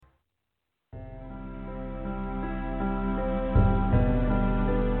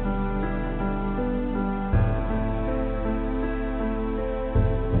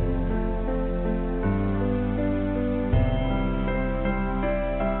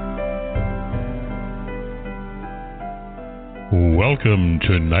Welcome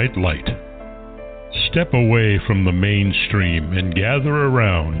to Nightlight. Step away from the mainstream and gather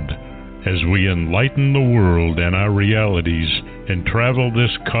around as we enlighten the world and our realities and travel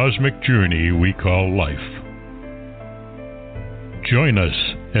this cosmic journey we call life. Join us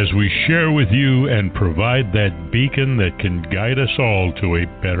as we share with you and provide that beacon that can guide us all to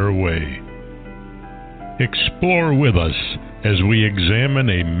a better way. Explore with us as we examine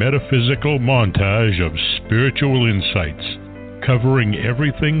a metaphysical montage of spiritual insights, covering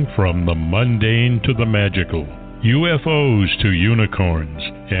everything from the mundane to the magical, UFOs to unicorns,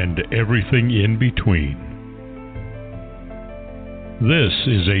 and everything in between. This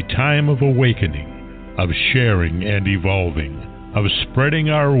is a time of awakening, of sharing and evolving, of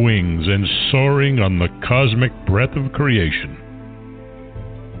spreading our wings and soaring on the cosmic breath of creation.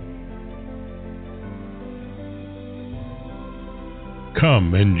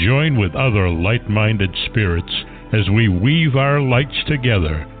 Come and join with other light-minded spirits as we weave our lights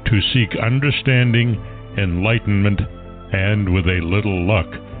together to seek understanding, enlightenment, and, with a little luck,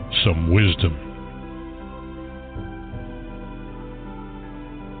 some wisdom.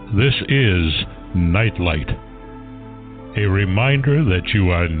 This is Nightlight, a reminder that you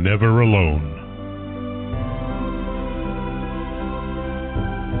are never alone.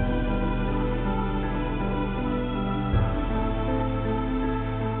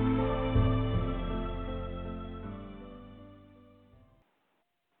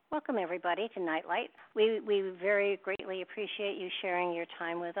 Welcome, everybody, to Nightlight. We very greatly appreciate you sharing your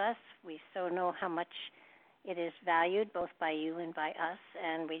time with us. We so know how much it is valued, both by you and by us,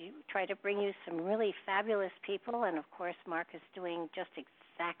 and we try to bring you some really fabulous people, and of course, Mark is doing just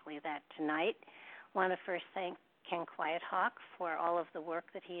exactly that tonight. I want to first thank Ken Quiethawk for all of the work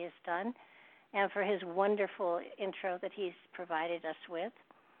that he has done and for his wonderful intro that he's provided us with.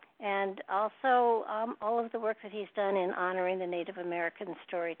 And also all of the work that he's done in honoring the Native American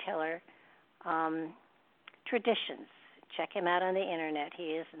storyteller traditions. Check him out on the internet. He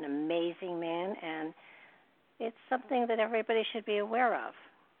is an amazing man, and it's something that everybody should be aware of.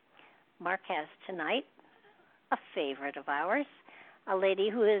 Mark has tonight a favorite of ours, a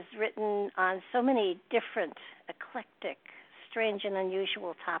lady who has written on so many different, eclectic, strange and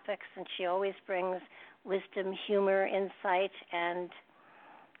unusual topics, and she always brings wisdom, humor, insight, and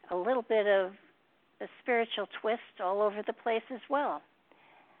a little bit of a spiritual twist all over the place as well.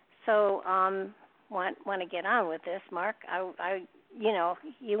 So, want to get on with this, Mark. I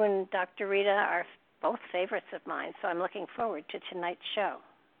you and Dr. Rita are both favorites of mine, so I'm looking forward to tonight's show.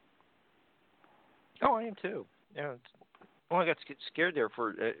 Oh, I am too. Yeah. I got scared there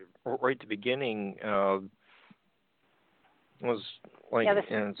for right at the beginning. Was like,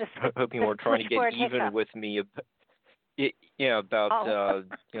 hoping we're trying to get even hiccup with me. About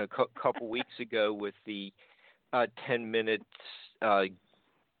a couple weeks ago with the 10 minutes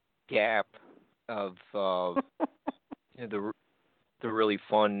gap of the really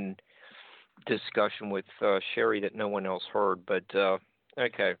fun discussion with Sherry that no one else heard. But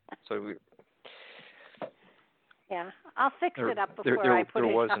okay, so I'll fix it up before I put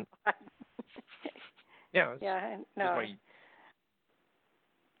it wasn't. up. Yeah. No.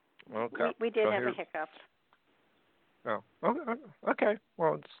 Okay. We did have a hiccup. Oh, okay.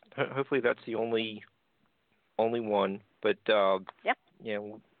 Well, hopefully that's the only one. But yep.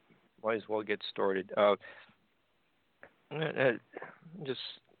 Might as well get started. Just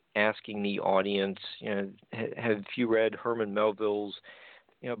asking the audience, have you read Herman Melville's,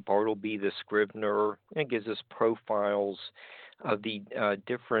 Bartleby the Scrivener? It gives us profiles of the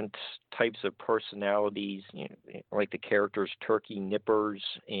different types of personalities, like the characters Turkey Nippers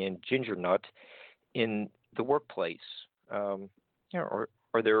and Ginger Nut in the workplace. Are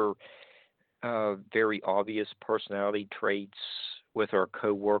there very obvious personality traits with our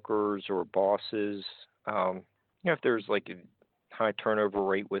coworkers or bosses? If there's like a high turnover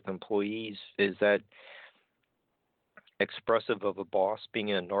rate with employees, is that expressive of a boss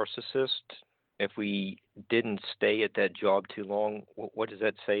being a narcissist? If we didn't stay at that job too long, what does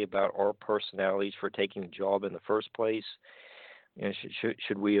that say about our personalities for taking the job in the first place?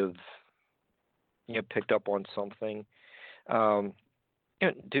 Should we have picked up on something?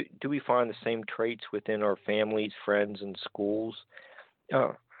 Do we find the same traits within our families, friends, and schools?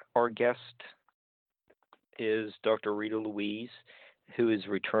 Our guest is Dr. Rita Louise, who is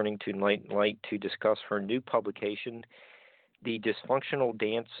returning to Nightlight to discuss her new publication, The Dysfunctional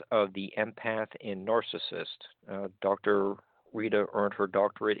Dance of the Empath and Narcissist. Dr. Rita earned her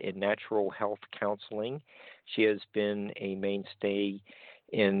doctorate in natural health counseling. She has been a mainstay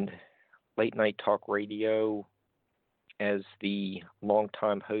in late night talk radio as the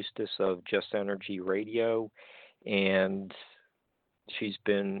longtime hostess of Just Energy Radio and she's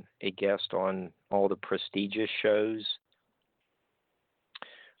been a guest on all the prestigious shows.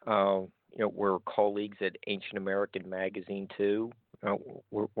 We're colleagues at Ancient American Magazine too.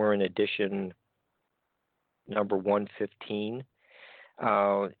 We're in edition number 115.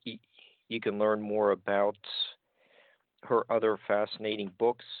 You can learn more about her other fascinating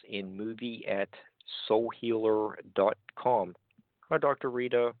books and movie at soulhealer.com. Hi, Dr.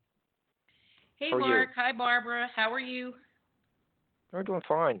 Rita. Hey, Mark. Hi, Barbara. How are you? I'm doing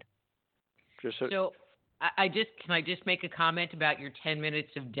fine. So, can I just make a comment about your 10 minutes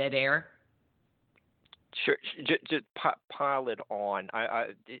of dead air? Sure, just pile it on.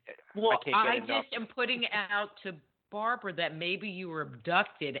 I am putting out to Barbara that maybe you were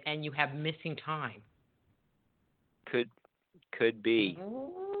abducted and you have missing time. Could be.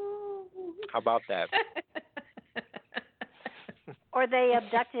 How about that? Or they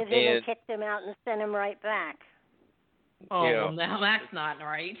abducted him and kicked him out and sent him right back. Oh, yeah. Well, now that's not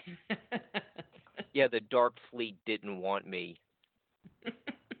right. Yeah, the Dark Fleet didn't want me.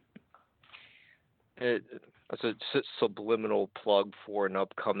 It's a subliminal plug for an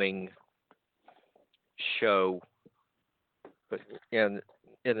upcoming show. But and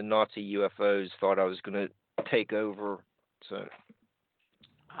the Nazi UFOs thought I was going to take over. So.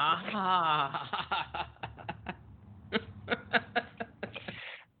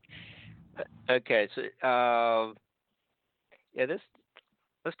 Okay, so this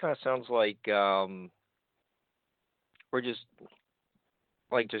kind of sounds like we're just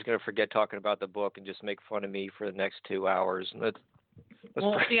going to forget talking about the book and just make fun of me for the next 2 hours. I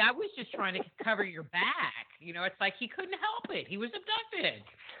was just trying to cover your back. It's like he couldn't help it. He was abducted.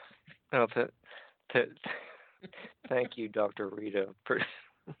 Oh, thank you, Dr. Rita.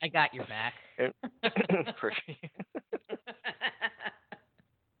 I got your back.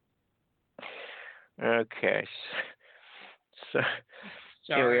 Okay. So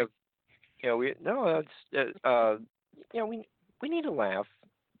sorry. We need to laugh.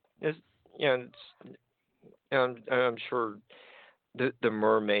 I'm sure the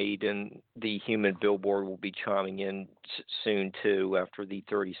mermaid and the human billboard will be chiming in soon too after the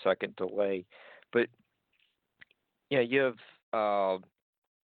 30-second delay. But you have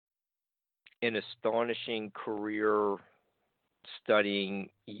an astonishing career studying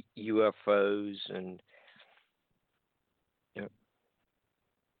UFOs and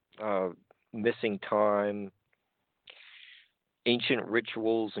missing time, ancient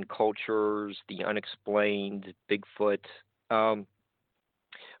rituals and cultures, the unexplained, Bigfoot.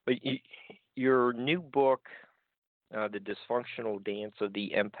 But your new book, The Dysfunctional Dance of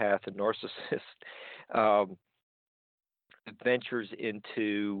the Empath and Narcissist, ventures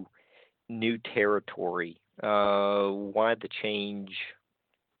into new territory. Why the change?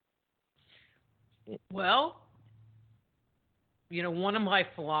 Well, one of my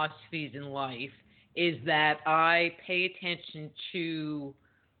philosophies in life is that I pay attention to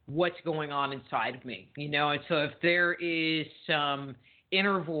what's going on inside of me, and so if there is some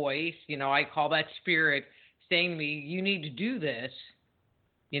inner voice, I call that spirit saying to me, you need to do this.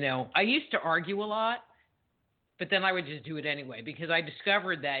 I used to argue a lot, but then I would just do it anyway because I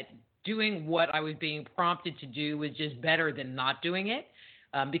discovered that doing what I was being prompted to do was just better than not doing it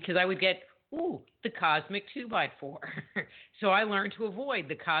because I would get, the cosmic 2x4. So I learned to avoid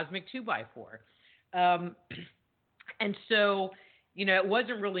the cosmic 2x4. And so, it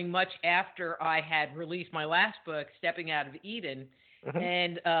wasn't really much after I had released my last book, Stepping Out of Eden,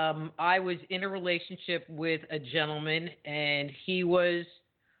 and I was in a relationship with a gentleman, and he was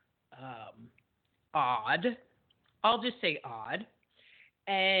odd. I'll just say odd.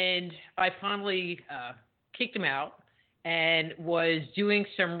 And I finally kicked him out and was doing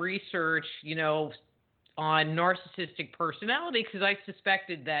some research, on narcissistic personality because I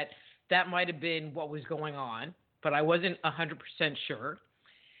suspected that might have been what was going on, but I wasn't 100% sure.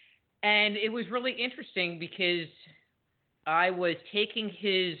 And it was really interesting because I was taking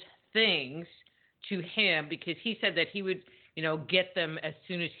his things to him because he said that he would, get them as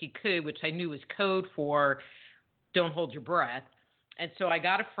soon as he could, which I knew was code for don't hold your breath. And so I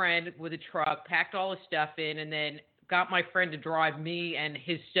got a friend with a truck, packed all his stuff in, and then got my friend to drive me and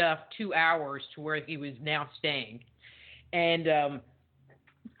his stuff 2 hours to where he was now staying. And,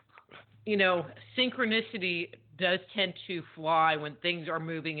 synchronicity does tend to fly when things are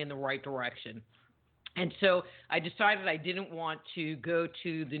moving in the right direction. And so I decided I didn't want to go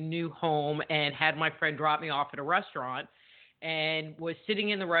to the new home and had my friend drop me off at a restaurant and was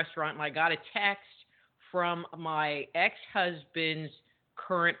sitting in the restaurant and I got a text from my ex-husband's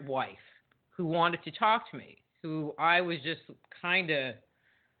current wife who wanted to talk to me, who I was just kind of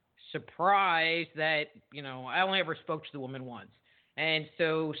surprised that, I only ever spoke to the woman once. And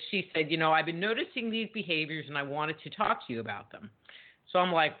so she said, I've been noticing these behaviors and I wanted to talk to you about them. So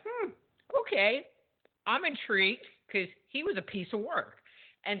I'm like, okay, I'm intrigued because he was a piece of work.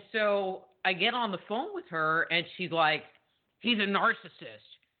 And so I get on the phone with her and she's like, he's a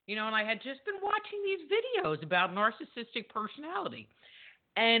narcissist. And I had just been watching these videos about narcissistic personality.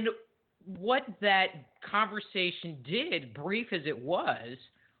 And what that conversation did, brief as it was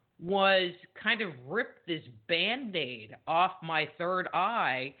kind of rip this Band-Aid off my third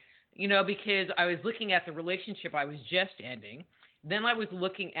eye, because I was looking at the relationship I was just ending. Then I was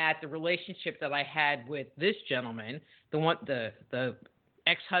looking at the relationship that I had with this gentleman, the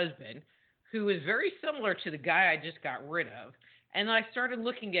ex-husband, who is very similar to the guy I just got rid of. And I started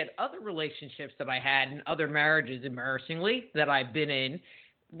looking at other relationships that I had in other marriages, embarrassingly, that I've been in,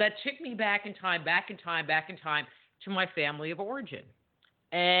 that took me back in time to my family of origin.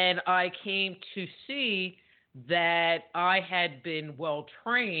 And I came to see that I had been well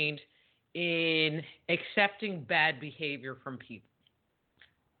trained in accepting bad behavior from people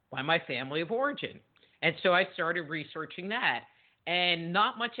by my family of origin. And so I started researching that. And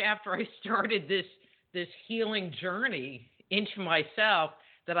not much after I started this healing journey into myself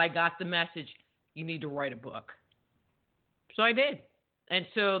that I got the message, you need to write a book. So I did. And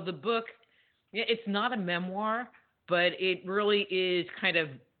so the book, it's not a memoir, but it really is kind of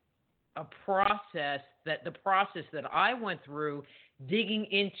the process that I went through digging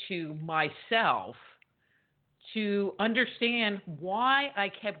into myself to understand why I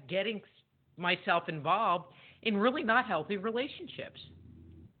kept getting myself involved in really not healthy relationships.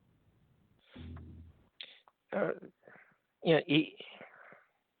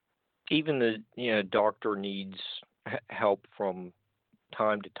 Even the doctor needs help from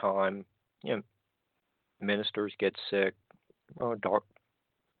time to time. Ministers get sick.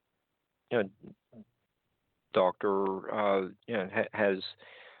 Doctor has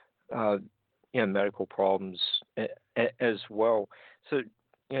medical problems as well. So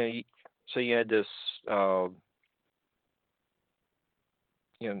you had this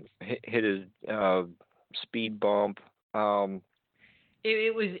hit a speed bump.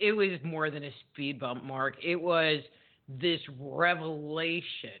 It was more than a speed bump, Mark. It was this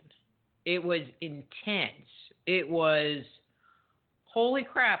revelation. It was intense. It was, holy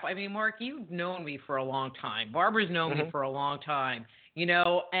crap. I mean, Mark, you've known me for a long time. Barbara's known me for a long time,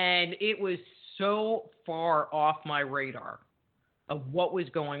 and it was so far off my radar of what was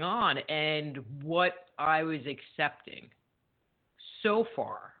going on and what I was accepting. So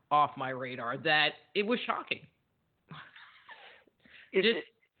far off my radar that it was shocking. And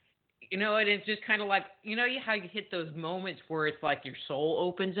it's just kind of like, how you hit those moments where it's like your soul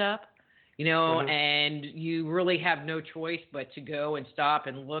opens up, and you really have no choice but to go and stop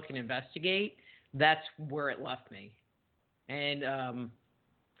and look and investigate. That's where it left me. And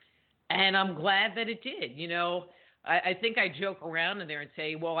I'm glad that it did. I think I joke around in there and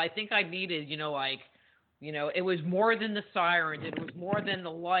say, well, I think I needed, it was more than the sirens. It was more than the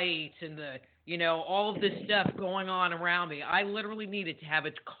lights and the, all of this stuff going on around me. I literally needed to have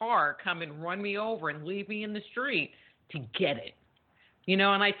a car come and run me over and leave me in the street to get it. And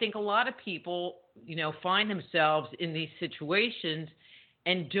I think a lot of people, find themselves in these situations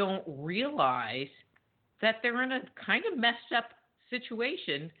and don't realize that they're in a kind of messed up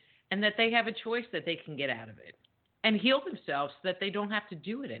situation and that they have a choice that they can get out of it and heal themselves so that they don't have to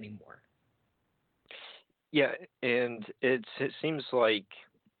do it anymore. Yeah, and it seems like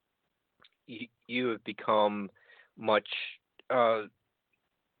you have become much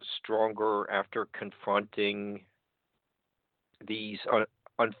stronger after confronting these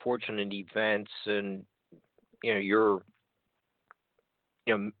unfortunate events, and you're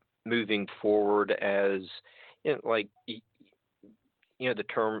moving forward as the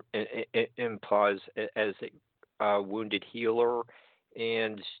term it implies as a wounded healer,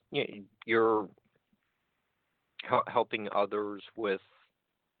 and you're helping others with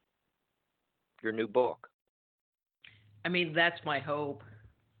your new book. I mean, that's my hope,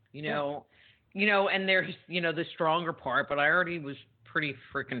 and there's, the stronger part, but I already was pretty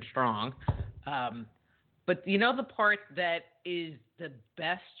freaking strong. But the part that is the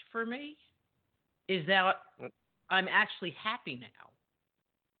best for me is that I'm actually happy now.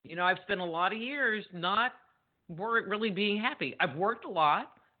 I've spent a lot of years not really being happy. I've worked a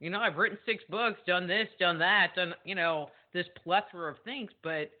lot. I've written 6 books, done this, done that, done, this plethora of things,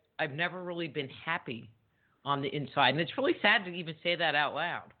 but I've never really been happy on the inside. And it's really sad to even say that out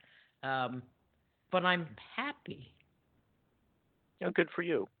loud. But I'm happy. Good for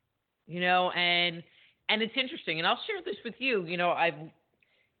you. And it's interesting, and I'll share this with you.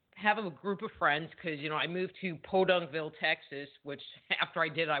 have a group of friends because, I moved to Podunkville, Texas, which after I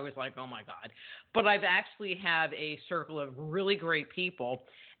did, I was like, oh, my God. But I've actually have a circle of really great people.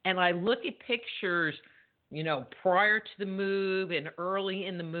 And I look at pictures, prior to the move and early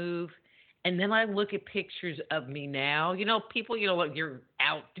in the move. And then I look at pictures of me now. People, like you're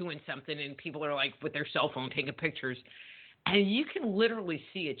out doing something and people are like with their cell phone taking pictures. And you can literally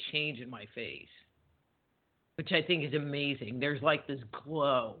see a change in my face, which I think is amazing. There's like this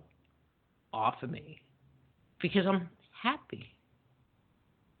glow off of me because I'm happy.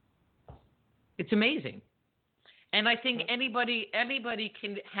 It's amazing. And I think anybody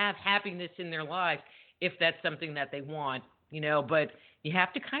can have happiness in their life if that's something that they want, but you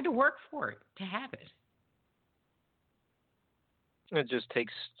have to kind of work for it to have it. It just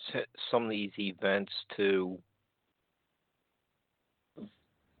takes some of these events to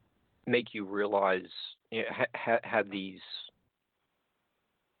make you realize, have these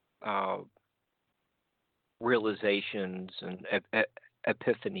realizations and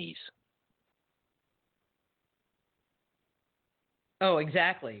epiphanies. Oh,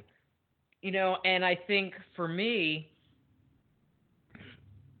 exactly. And I think for me,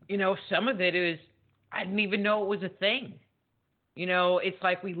 some of it is I didn't even know it was a thing. It's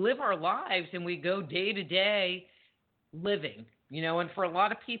like we live our lives and we go day to day living, and for a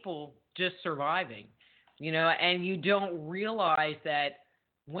lot of people, just surviving, and you don't realize that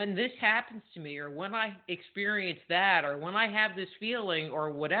when this happens to me or when I experience that or when I have this feeling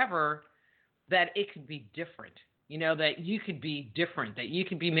or whatever, that it could be different. That you could be different, that you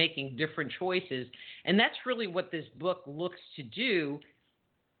could be making different choices. And that's really what this book looks to do,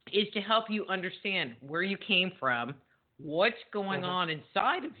 is to help you understand where you came from, what's going on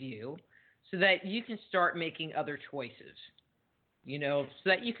inside of you, so that you can start making other choices, so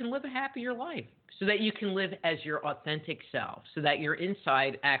that you can live a happier life, so that you can live as your authentic self, so that your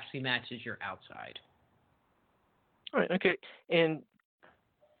inside actually matches your outside. All right, okay. And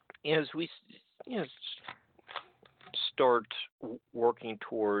as we start working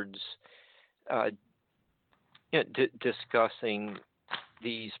towards discussing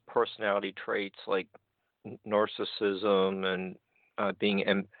these personality traits like narcissism and being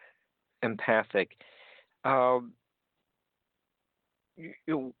empathic,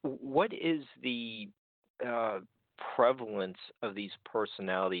 what is the prevalence of these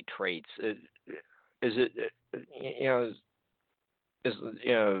personality traits? Is it is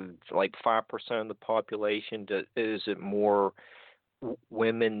like 5% of the population? Is it more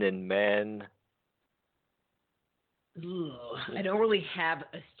women than men? I don't really have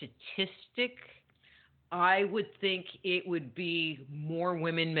a statistic. I would think it would be more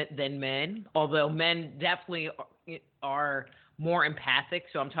women than men, although men definitely are more empathic.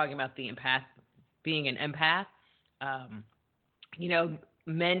 So I'm talking about the empath, being an empath.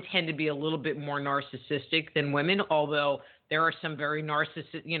 Men tend to be a little bit more narcissistic than women, although there are some very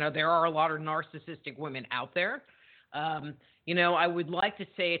narcissistic, there are a lot of narcissistic women out there. I would like to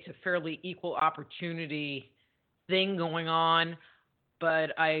say it's a fairly equal opportunity thing going on,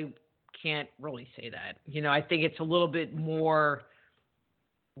 but I can't really say that. I think it's a little bit more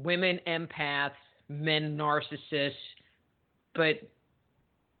women empaths, men narcissists, but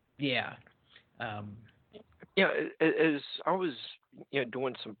yeah. As I was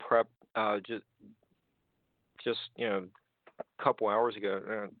doing some prep just a couple hours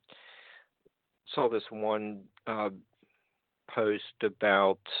ago, saw this one post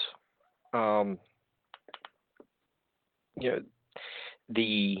about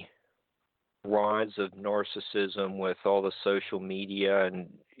the rise of narcissism with all the social media and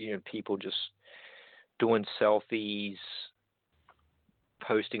people just doing selfies,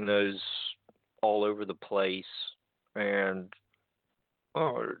 posting those all over the place, and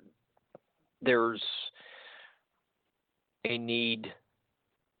there's a need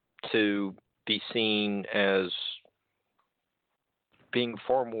to be seen as being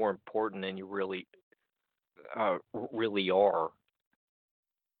far more important than you really are.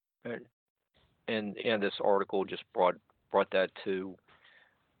 And this article just brought that to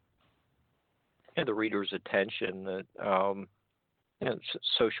the reader's attention that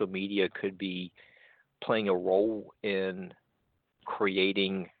social media could be playing a role in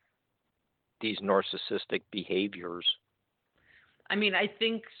creating these narcissistic behaviors. I mean, I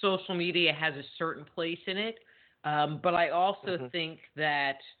think social media has a certain place in it, but I also think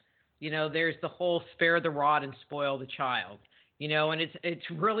that there's the whole spare the rod and spoil the child. And it's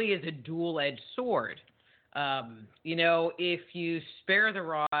really is a dual-edged sword. If you spare the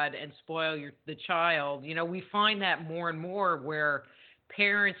rod and spoil the child, we find that more and more where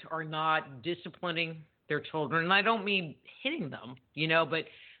parents are not disciplining their children. And I don't mean hitting them, but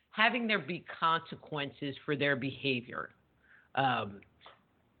having there be consequences for their behavior.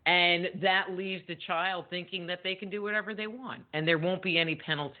 And that leaves the child thinking that they can do whatever they want and there won't be any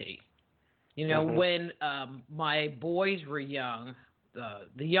penalty. You know, when my boys were young,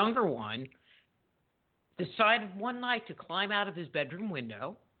 the younger one decided one night to climb out of his bedroom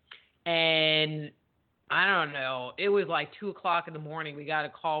window, and I don't know, it was like 2 o'clock in the morning. We got a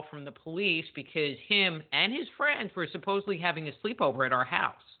call from the police because him and his friends were supposedly having a sleepover at our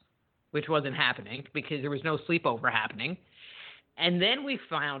house, which wasn't happening because there was no sleepover happening. And then we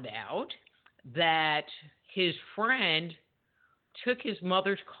found out that his friend took his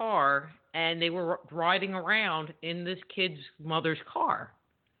mother's car and they were riding around in this kid's mother's car.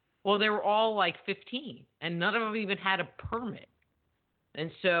 Well, they were all like 15 and none of them even had a permit. And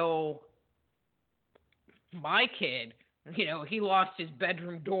so my kid, you know, he lost his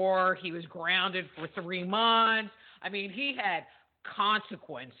bedroom door. He was grounded for 3 months. I mean, he had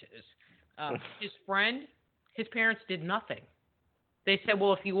consequences. His friend, his parents did nothing. They said,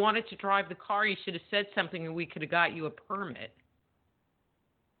 well, if you wanted to drive the car, you should have said something and we could have got you a permit.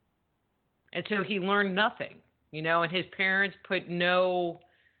 And so he learned nothing, you know, and his parents put no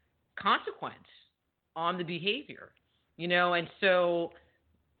consequence on the behavior, you know, and so,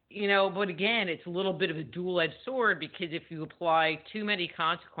 you know, but again, it's a little bit of a dual-edged sword because if you apply too many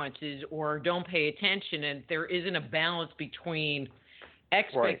consequences or don't pay attention and there isn't a balance between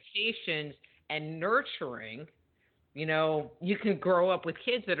expectations and nurturing, you know, you can grow up with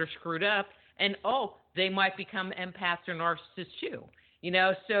kids that are screwed up and, they might become empaths or narcissists too, you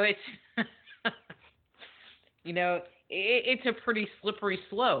know, so it's, you know, it's a pretty slippery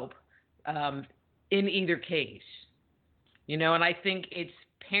slope in either case, you know, and I think it's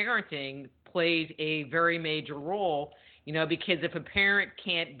parenting plays a very major role, you know, because if a parent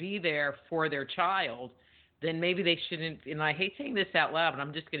can't be there for their child, then maybe they shouldn't, and I hate saying this out loud, but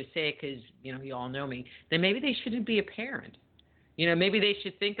I'm just going to say it because, you know, you all know me, then maybe they shouldn't be a parent. You know, maybe they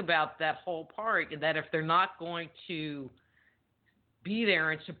should think about that whole part, that if they're not going to be there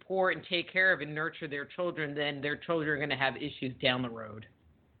and support and take care of and nurture their children, then their children are going to have issues down the road.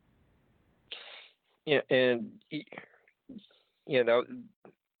 Yeah, and yeah, that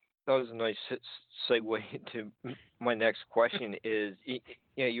was a nice segue into my next question. Is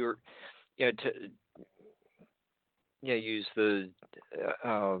use the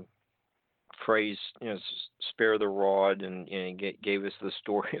phrase, you know, spare the rod, and gave us the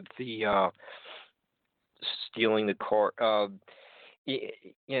story of the stealing the car.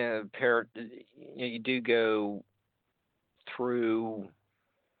 Parent, you do go through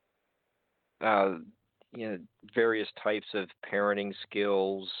various types of parenting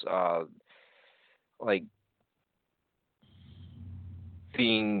skills, like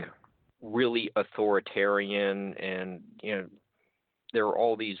being really authoritarian, and you know there are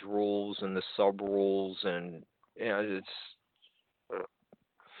all these rules and the sub rules, and you know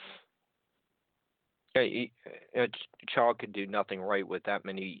a child could do nothing right with that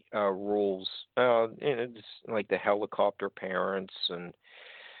many rules. And it's like the helicopter parents, and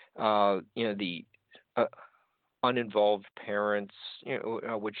the uninvolved parents,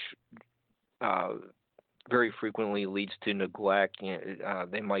 which very frequently leads to neglect.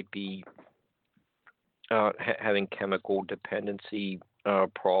 They might be having chemical dependency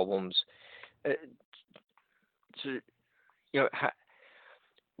problems.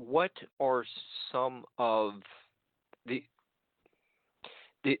 What are some of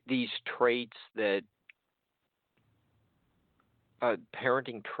these traits that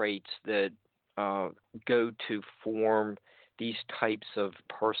parenting traits that go to form these types of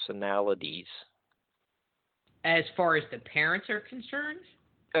personalities? As far as the parents are concerned?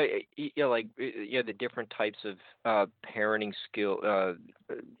 The different types of parenting skill,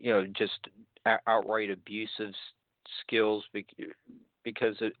 just outright abusive skills,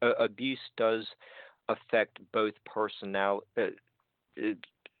 because abuse does affect both personality.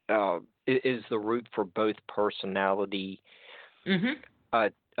 Is the root for both personality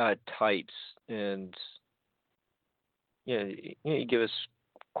types, and you give us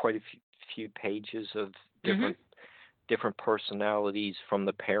quite a few pages of different personalities from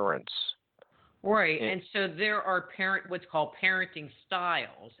the parents. Right, and so there are what's called parenting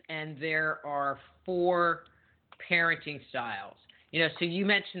styles, and there are 4 parenting styles. So you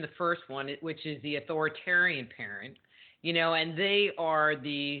mentioned the first one, which is the authoritarian parent, and they are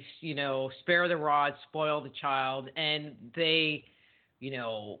the, spare the rod, spoil the child, and they,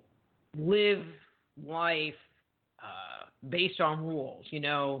 live life based on rules.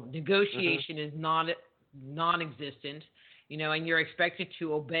 Negotiation is non-existent, and you're expected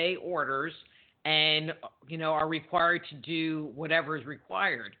to obey orders and, are required to do whatever is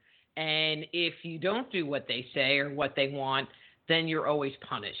required. And if you don't do what they say or what they want, then you're always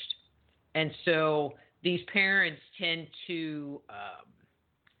punished. And so these parents tend to,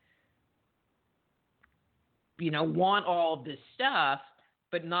 want all of this stuff,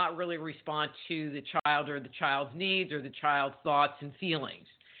 but not really respond to the child or the child's needs or the child's thoughts and feelings.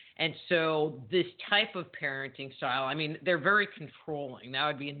 And so this type of parenting style, I mean, they're very controlling. That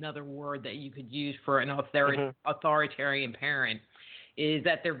would be another word that you could use for an authoritarian parent, is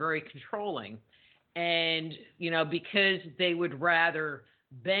that they're very controlling. And, because they would rather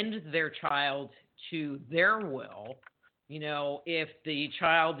bend their child to their will, if the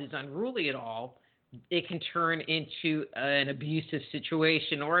child is unruly at all, it can turn into an abusive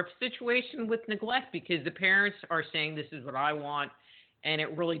situation or a situation with neglect, because the parents are saying, this is what I want, and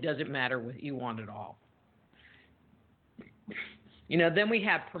it really doesn't matter what you want at all. Then we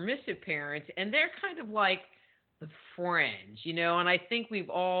have permissive parents, and they're kind of like the friends, and I think we've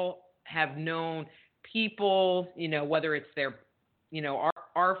all have known people, whether it's their,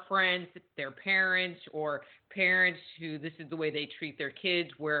 our friends, their parents, or parents who this is the way they treat their kids,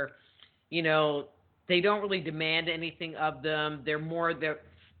 where, they don't really demand anything of them. They're more the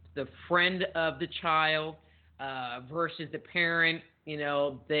friend of the child versus the parent.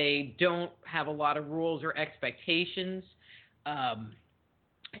 They don't have a lot of rules or expectations.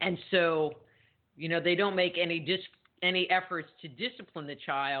 And so, they don't make any efforts to discipline the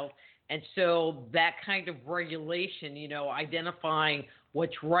child. And so that kind of regulation, identifying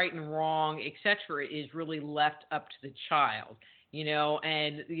what's right and wrong, et cetera, is really left up to the child.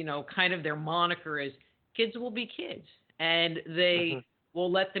 And, kind of their moniker is kids will be kids, and they will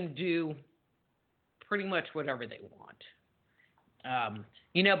let them do pretty much whatever they want.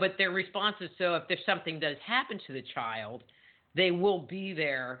 But their response is, so if there's something does happen to the child, they will be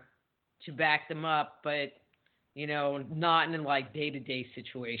there to back them up, but, not in like day-to-day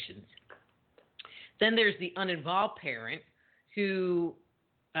situations. Then there's the uninvolved parent who,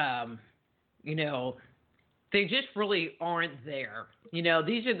 they just really aren't there.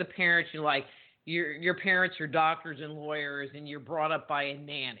 These are the parents your parents are doctors and lawyers, and you're brought up by a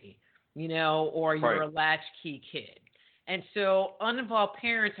nanny, or you're a latchkey kid. And so uninvolved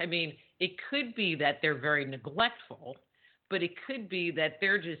parents, I mean, it could be that they're very neglectful, but it could be that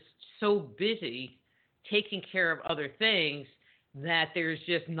they're just so busy taking care of other things that there's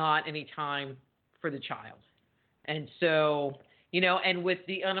just not any time for the child. And so, and with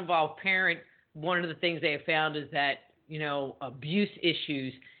the uninvolved parent, one of the things they have found is that, abuse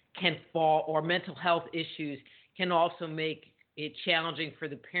issues can fall, or mental health issues can also make it challenging for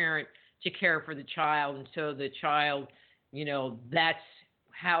the parent to care for the child. And so the child, that's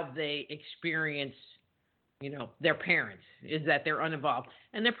how they experience, their parents, is that they're uninvolved.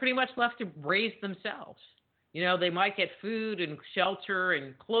 And they're pretty much left to raise themselves. They might get food and shelter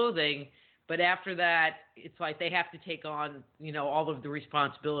and clothing, but after that, it's like they have to take on, all of the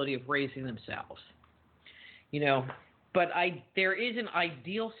responsibility of raising themselves. But there is an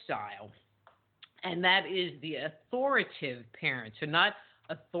ideal style, and that is the authoritative parent. So not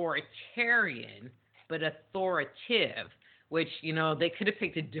authoritarian, but authoritative, which, they could have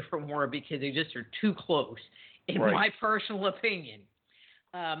picked a different word because they just are too close, in my personal opinion.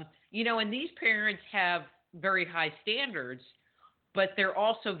 And these parents have very high standards, but they're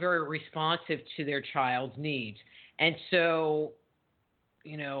also very responsive to their child's needs. And so,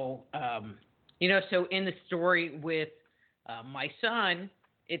 so in the story with my son,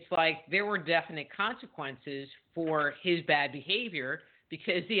 it's like there were definite consequences for his bad behavior,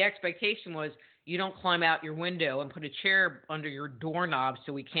 because the expectation was you don't climb out your window and put a chair under your doorknob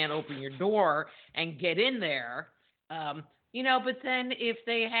so we can't open your door and get in there. But then if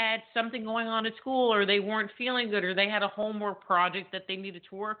they had something going on at school, or they weren't feeling good, or they had a homework project that they needed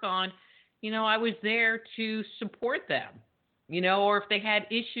to work on, I was there to support them, or if they had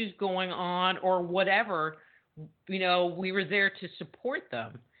issues going on or whatever, we were there to support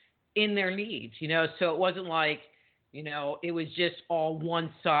them in their needs, so it wasn't like, it was just all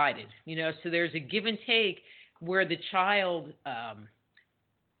one-sided, so there's a give and take where the child,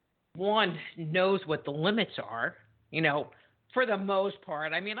 one, knows what the limits are, for the most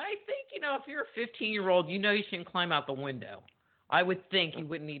part. I mean, I think, if you're a 15-year-old, you shouldn't climb out the window. I would think you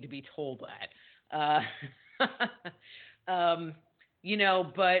wouldn't need to be told that.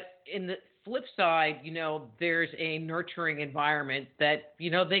 But in the flip side, there's a nurturing environment that,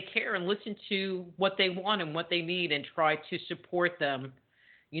 they care and listen to what they want and what they need and try to support them,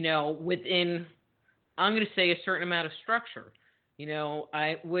 within, I'm going to say, a certain amount of structure.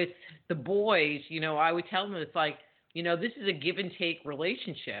 With the boys, I would tell them it's like, this is a give and take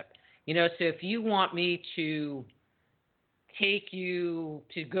relationship. So if you want me to take you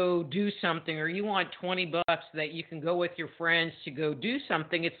to go do something, or you want $20 that you can go with your friends to go do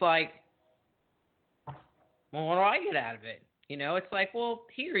something, it's like, well, what do I get out of it? It's like, well,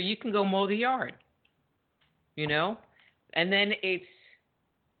 here, you can go mow the yard, and then it's,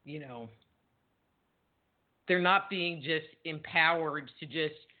 they're not being just empowered to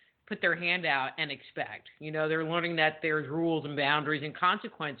just put their hand out and expect. They're learning that there's rules and boundaries and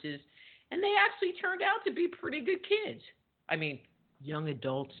consequences, and they actually turned out to be pretty good kids. I mean, young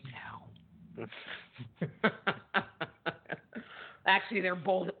adults now. Actually, they're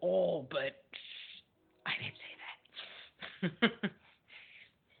both old, but I didn't say that.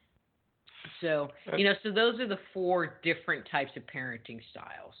 So, so those are the 4 different types of parenting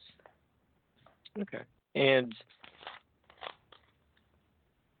styles. Okay. And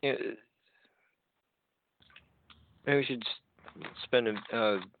maybe we should spend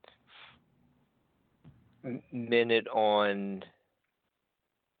a minute on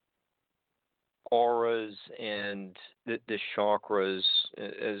auras and the chakras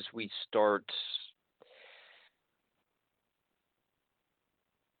as we start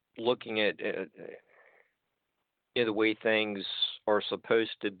looking at the way things are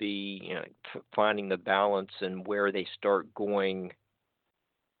supposed to be, finding the balance and where they start going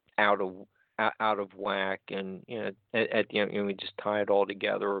out of whack, and at the end, we just tie it all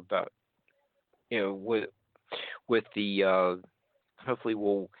together about with the hopefully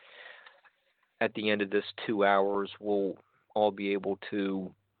we'll at the end of this 2 hours we'll all be able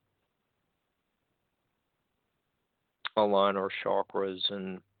to align our chakras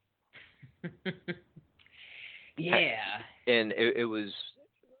and yeah. And it was,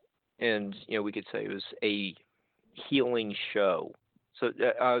 and we could say it was a healing show. So,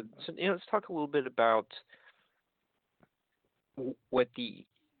 let's talk a little bit about what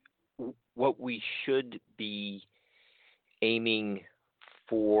we should be aiming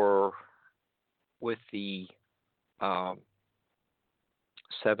for with the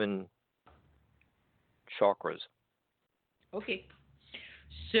 7 chakras. Okay.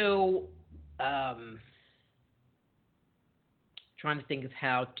 So, trying to think of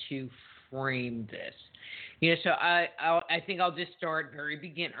how to frame this. So I think I'll just start very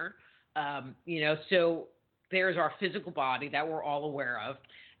beginner. So there's our physical body that we're all aware of.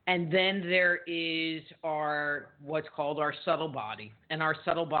 And then there is what's called our subtle body. And our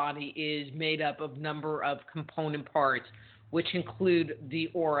subtle body is made up of a number of component parts, which include the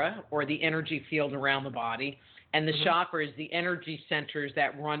aura, or the energy field around the body, and the chakras, the energy centers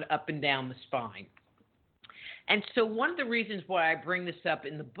that run up and down the spine. And so one of the reasons why I bring this up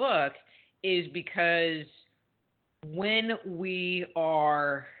in the book is because when we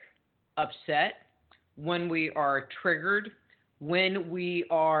are upset, when we are triggered, when we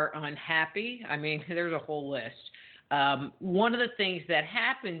are unhappy, I mean, there's a whole list. One of the things that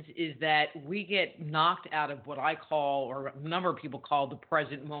happens is that we get knocked out of what I call, or a number of people call, the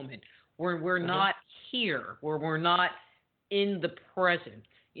present moment, where we're not here, where we're not in the present.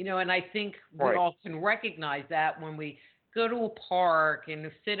 And I think we all can recognize that when we go to a park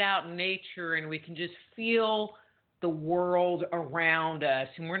and sit out in nature and we can just feel the world around us,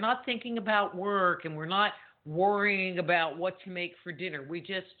 and we're not thinking about work, and we're not worrying about what to make for dinner. We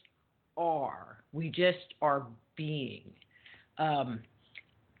just are. We just are being.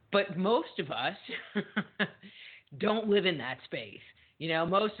 But most of us don't live in that space.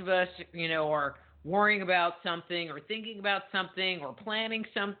 Most of us, are worrying about something, or thinking about something, or planning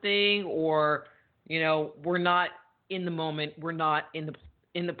something, or, we're not in the moment. We're not in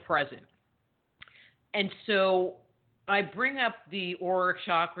the present. And so I bring up the auric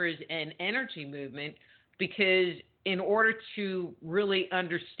chakras and energy movement because in order to really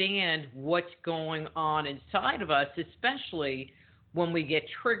understand what's going on inside of us, especially when we get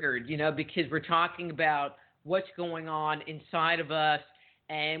triggered, because we're talking about what's going on inside of us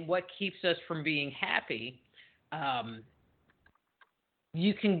and what keeps us from being happy,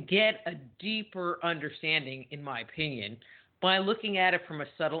 you can get a deeper understanding, in my opinion, by looking at it from a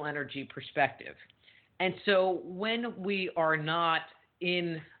subtle energy perspective. And so when we are not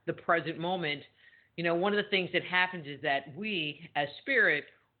in the present moment, one of the things that happens is that we, as spirit,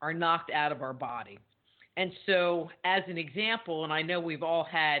 are knocked out of our body. And so, as an example, and I know we've all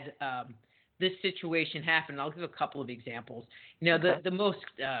had this situation happen, I'll give a couple of examples. The most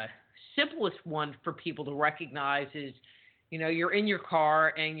simplest one for people to recognize is, you're in your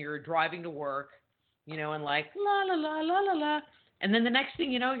car and you're driving to work, and like, la, la, la, la, la, la. And then the next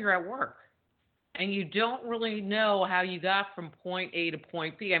thing you know, you're at work. And you don't really know how you got from point A to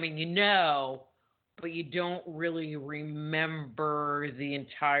point B. I mean, but you don't really remember the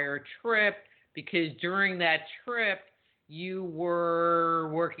entire trip because during that trip, you were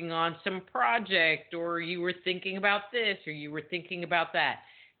working on some project or you were thinking about this or you were thinking about that.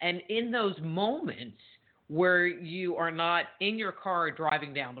 And in those moments where you are not in your car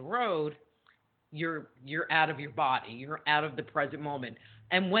driving down the road, you're out of your body. You're out of the present moment.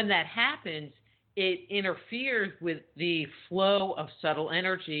 And when that happens, it interferes with the flow of subtle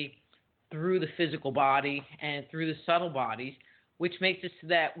energy through the physical body and through the subtle bodies, which makes it so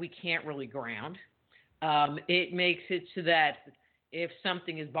that we can't really ground. It makes it so that if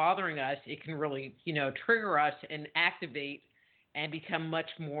something is bothering us, it can really, trigger us and activate and become much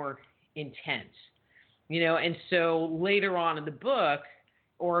more intense. And so later on in the book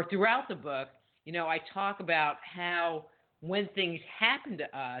or throughout the book, I talk about how when things happen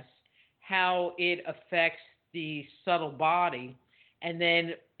to us, how it affects the subtle body. And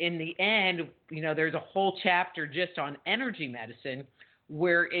then in the end, there's a whole chapter just on energy medicine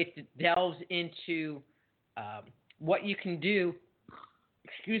where it delves into what you can do,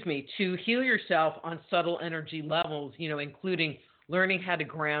 to heal yourself on subtle energy levels, including learning how to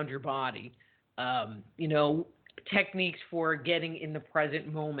ground your body, techniques for getting in the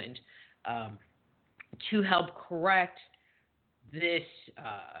present moment to help correct this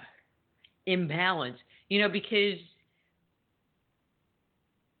imbalance, because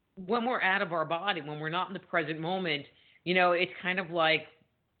when we're out of our body, when we're not in the present moment, it's kind of like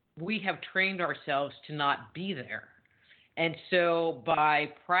we have trained ourselves to not be there. And so by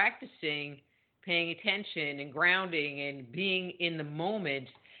practicing paying attention and grounding and being in the moment,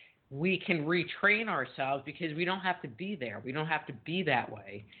 we can retrain ourselves because we don't have to be there. We don't have to be that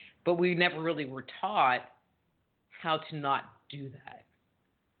way. But we never really were taught how to not do that.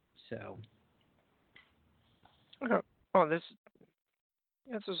 So. Okay. Oh, this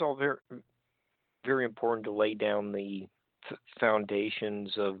is all very, very important to lay down the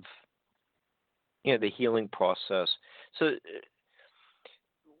foundations of, the healing process. So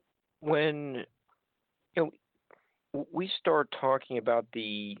when we start talking about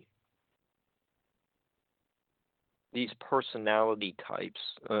these personality types,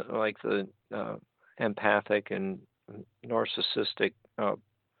 like the empathic and narcissistic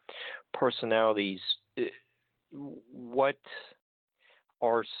personalities, what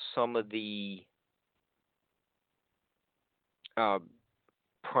are some of the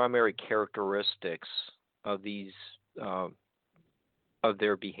primary characteristics of these of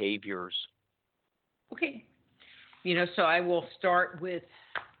their behaviors? Okay. So I will start with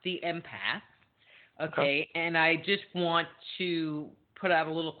the empath. Okay. And I just want to put out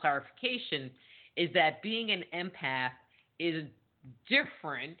a little clarification is that being an empath is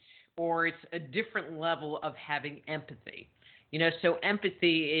different, or it's a different level of having empathy. So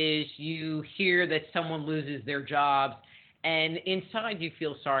empathy is you hear that someone loses their job and inside you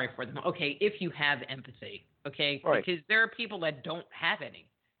feel sorry for them. Okay, if you have empathy, okay? Right. Because there are people that don't have any,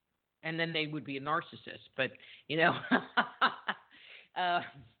 and then they would be a narcissist. But,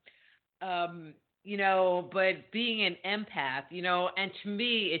 but being an empath, and to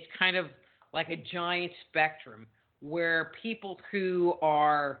me it's kind of like a giant spectrum where people who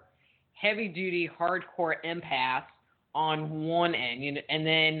are heavy-duty, hardcore empaths on one end, and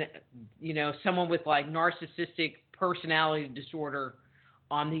then, someone with like narcissistic personality disorder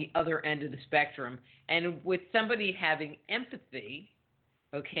on the other end of the spectrum. And with somebody having empathy,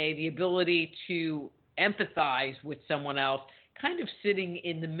 okay, the ability to empathize with someone else, kind of sitting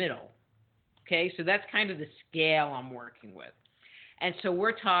in the middle. Okay, so that's kind of the scale I'm working with. And so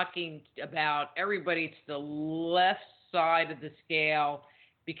we're talking about everybody to the left side of the scale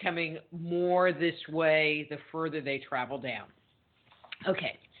becoming more this way the further they travel down.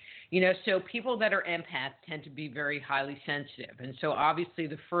 Okay, so people that are empaths tend to be very highly sensitive. And so obviously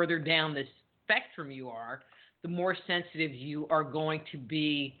the further down the spectrum you are, the more sensitive you are going to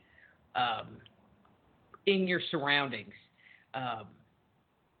be in your surroundings.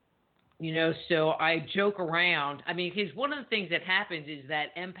 So I joke around. Because one of the things that happens is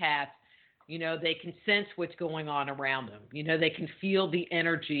that empaths, they can sense what's going on around them. They can feel the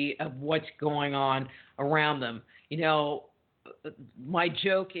energy of what's going on around them. My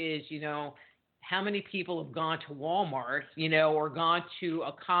joke is, how many people have gone to Walmart, or gone to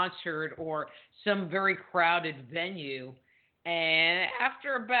a concert or some very crowded venue, and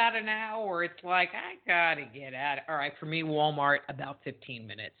after about an hour, it's like, I gotta get out. All right, for me, Walmart, about 15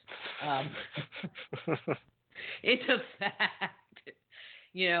 minutes. It's a fact,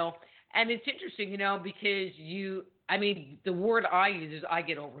 and it's interesting, because the word I use is I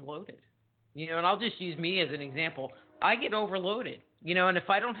get overloaded, and I'll just use me as an example. I get overloaded, and if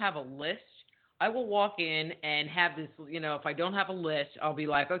I don't have a list, I will walk in and have this, if I don't have a list, I'll be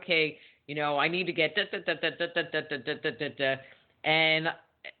like, okay, I need to get da da da da da da da da da da da da, and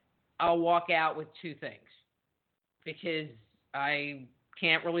I'll walk out with two things because I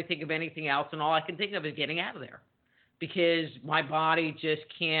can't really think of anything else, and all I can think of is getting out of there because my body just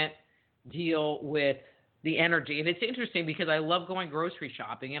can't deal with the energy. And it's interesting because I love going grocery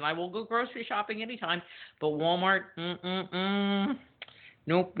shopping, and I will go grocery shopping anytime, but Walmart,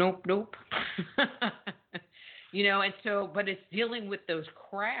 nope. And so, but it's dealing with those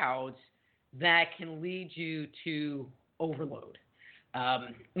crowds that can lead you to overload.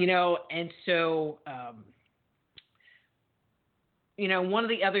 And so, one of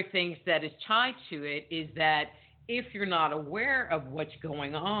the other things that is tied to it is that if you're not aware of what's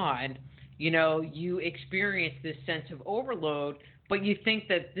going on, you experience this sense of overload, but you think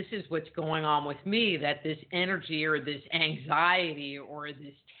that this is what's going on with me, that this energy or this anxiety or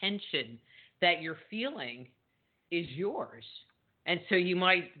this tension that you're feeling is yours. And so you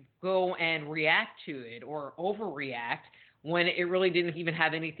might go and react to it or overreact when it really didn't even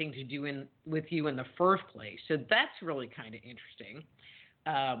have anything to do with you in the first place. So that's really kind of interesting.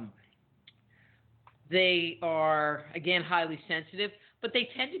 They are, again, highly sensitive, but they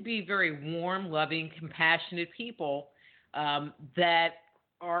tend to be very warm, loving, compassionate people that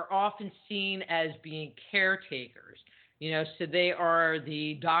are often seen as being caretakers. So they are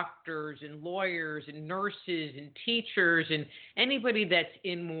the doctors and lawyers and nurses and teachers and anybody that's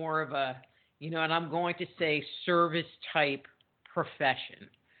in more of a, and I'm going to say service type profession,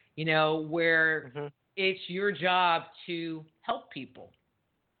 where it's your job to help people.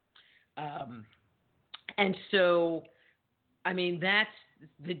 And so, that's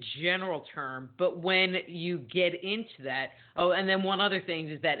the general term. But when you get into that, and then one other thing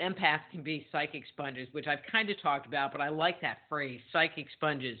is that empaths can be psychic sponges, which I've kind of talked about, but I like that phrase, psychic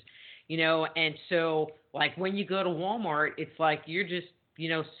sponges, and so like when you go to Walmart, it's like you're just,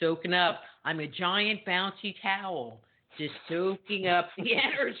 soaking up. I'm a giant bouncy towel, just soaking up the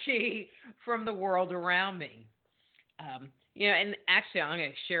energy from the world around me. And actually I'm going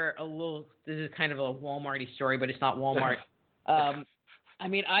to share a little, this is kind of a Walmart-y story, but it's not Walmart.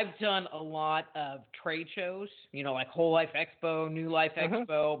 I've done a lot of trade shows, like Whole Life Expo, New Life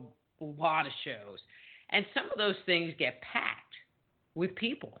Expo, a lot of shows. And some of those things get packed with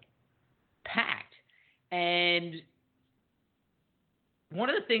people. Packed. And one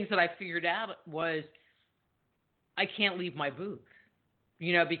of the things that I figured out was I can't leave my booth,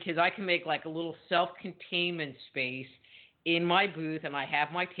 because I can make like a little self-containment space in my booth, and I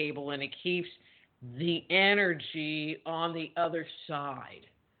have my table, and it keeps the energy on the other side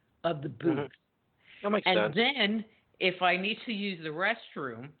of the booth. That makes sense. And then if I need to use the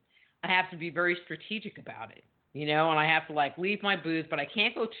restroom, I have to be very strategic about it, and I have to like leave my booth, but I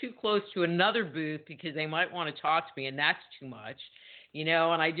can't go too close to another booth because they might want to talk to me, and that's too much, and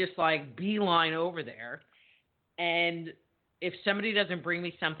I just like beeline over there. And if somebody doesn't bring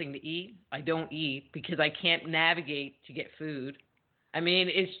me something to eat, I don't eat because I can't navigate to get food.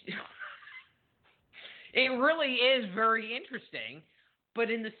 It's it really is very interesting, but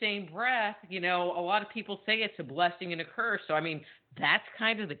in the same breath, a lot of people say it's a blessing and a curse. So, that's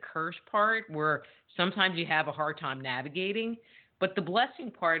kind of the curse part where sometimes you have a hard time navigating, but the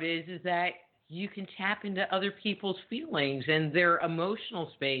blessing part is that you can tap into other people's feelings and their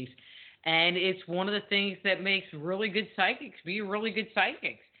emotional space. And it's one of the things that makes really good psychics be really good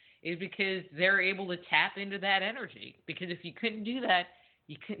psychics is because they're able to tap into that energy. Because if you couldn't do that,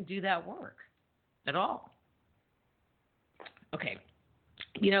 you couldn't do that work at all. Okay.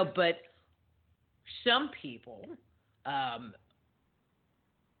 But some people,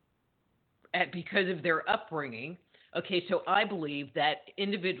 because of their upbringing, okay, so I believe that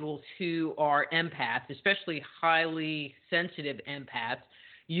individuals who are empaths, especially highly sensitive empaths,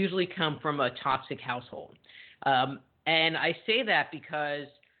 usually come from a toxic household. And I say that because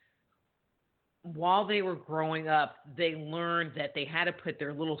while they were growing up, they learned that they had to put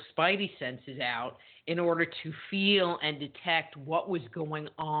their little spidey senses out in order to feel and detect what was going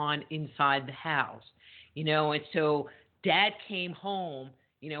on inside the house. And so dad came home,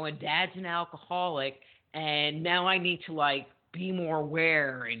 and dad's an alcoholic, and now I need to like be more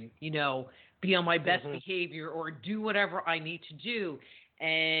aware and, be on my best behavior or do whatever I need to do.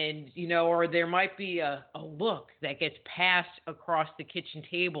 And, or there might be a look that gets passed across the kitchen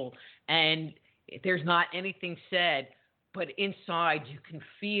table and there's not anything said, but inside you can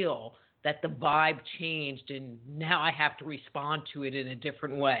feel that the vibe changed and now I have to respond to it in a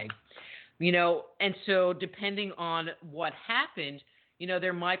different way. And so depending on what happened,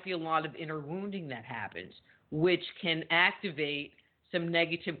 there might be a lot of inner wounding that happens, which can activate some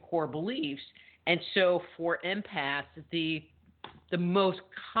negative core beliefs. And so for empaths, the most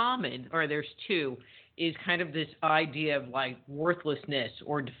common, or there's two, is kind of this idea of like worthlessness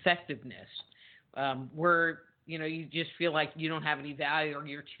or defectiveness, where you just feel like you don't have any value, or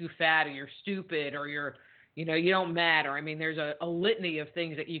you're too fat, or you're stupid, or you don't matter. I mean, there's a litany of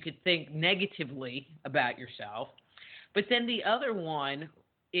things that you could think negatively about yourself. But then the other one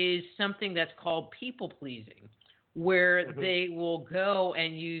is something that's called people pleasing, where they will go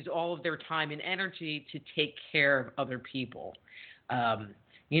and use all of their time and energy to take care of other people.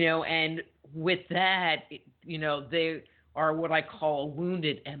 And with that, they are what I call a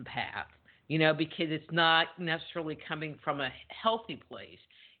wounded empath, because it's not necessarily coming from a healthy place.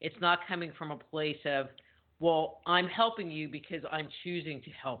 It's not coming from a place of, well, I'm helping you because I'm choosing to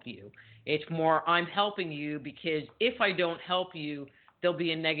help you. It's more, I'm helping you because if I don't help you, there'll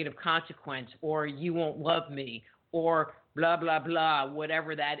be a negative consequence, or you won't love me, or blah, blah, blah,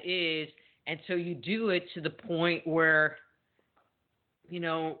 whatever that is. And so you do it to the point where,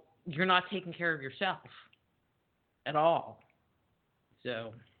 you're not taking care of yourself at all.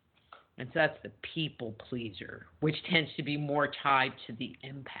 So that's the people pleaser, which tends to be more tied to the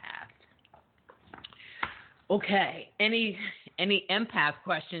empath. Okay, any empath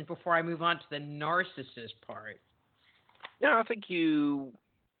questions before I move on to the narcissist part? Yeah, I think you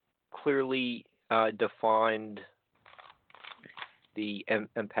clearly defined the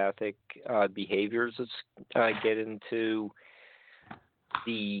empathic behaviors. Let's get into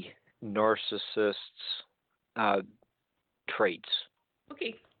the narcissist's traits.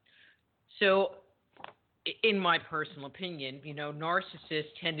 Okay. So, in my personal opinion,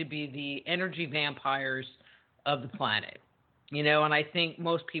 narcissists tend to be the energy vampires of the planet. And I think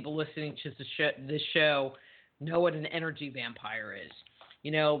most people listening to this show know what an energy vampire is.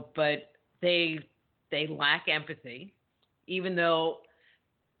 But they lack empathy, even though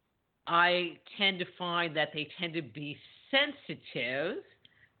I tend to find that they tend to be sensitive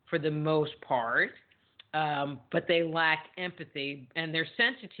for the most part, but they lack empathy. And they're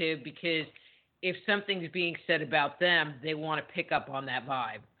sensitive because if something's being said about them, they want to pick up on that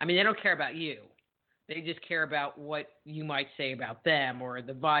vibe. I mean, they don't care about you. They just care about what you might say about them or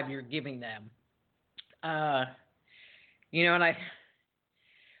the vibe you're giving them.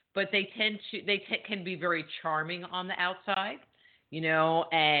 But they can be very charming on the outside,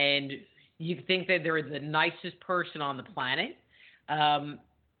 and you think that they're the nicest person on the planet.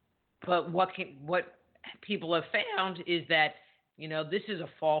 But what people have found is that, this is a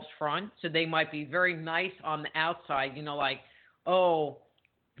false front. So they might be very nice on the outside,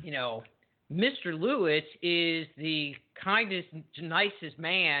 Mr. Lewis is the kindest, nicest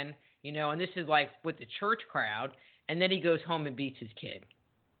man, and this is like with the church crowd. And then he goes home and beats his kid.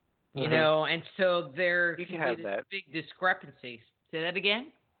 And so there you can have this that big discrepancy. Say that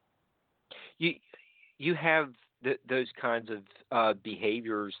again? You have those kinds of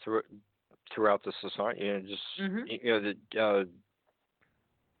behaviors throughout the society.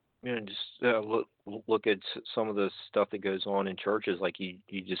 Look at some of the stuff that goes on in churches, like you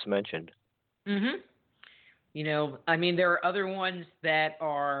just mentioned. There are other ones that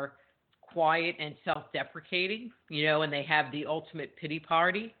are quiet and self-deprecating, and they have the ultimate pity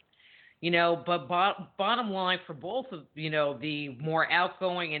party. But bottom line for both of, the more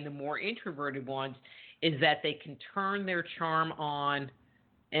outgoing and the more introverted ones is that they can turn their charm on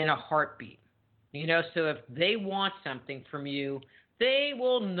in a heartbeat. So if they want something from you, they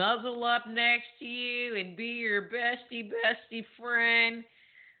will nuzzle up next to you and be your bestie friend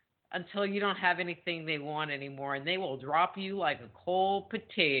until you don't have anything they want anymore, and they will drop you like a cold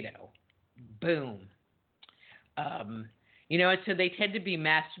potato. Boom. And so they tend to be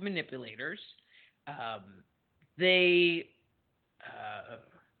master manipulators.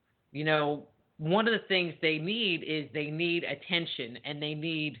 One of the things they need is they need attention and they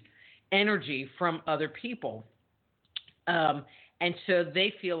need energy from other people. And so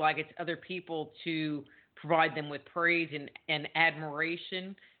they feel like it's other people to provide them with praise and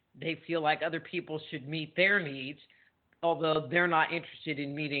admiration. They feel like other people should meet their needs, although they're not interested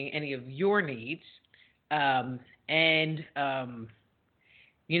in meeting any of your needs. And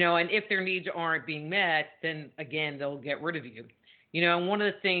if their needs aren't being met, then again, they'll get rid of you. And one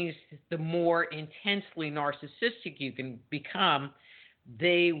of the things, the more intensely narcissistic you can become,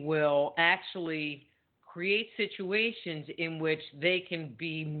 they will actually create situations in which they can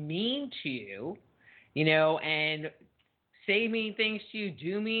be mean to you, and say mean things to you,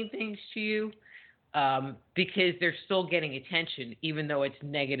 do mean things to you, because they're still getting attention, even though it's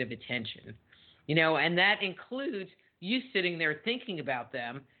negative attention. And that includes you sitting there thinking about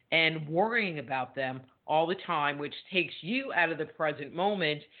them and worrying about them all the time, which takes you out of the present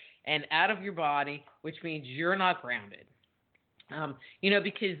moment and out of your body, which means you're not grounded.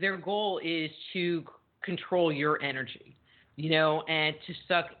 Because their goal is to control your energy, and to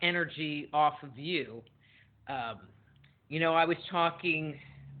suck energy off of you. I was talking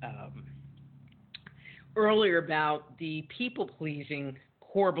earlier about the people-pleasing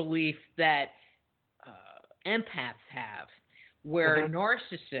core belief that empaths have, where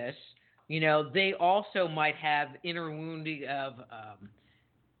narcissists, they also might have inner wounding of,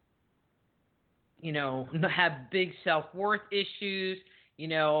 have big self-worth issues,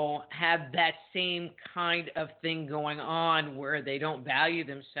 have that same kind of thing going on where they don't value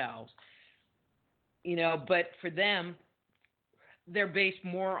themselves. But for them, they're based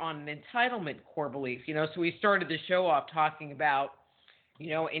more on an entitlement core belief. So we started the show off talking about,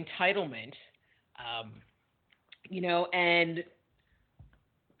 entitlement, and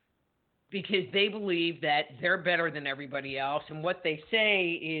because they believe that they're better than everybody else, and what they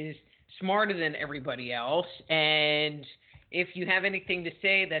say is smarter than everybody else, and if you have anything to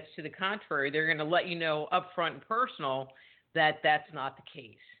say that's to the contrary, they're going to let you know upfront and personal that that's not the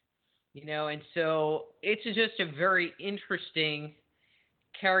case. And so it's just a very interesting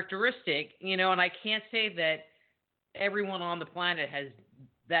characteristic, and I can't say that everyone on the planet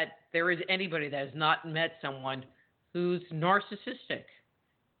that there is anybody that has not met someone who's narcissistic.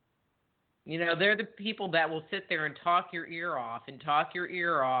 They're the people that will sit there and talk your ear off and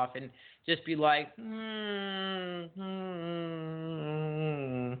just be like, and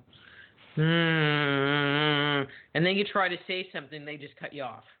then you try to say something, they just cut you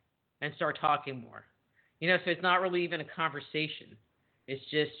off and start talking more. So it's not really even a conversation. It's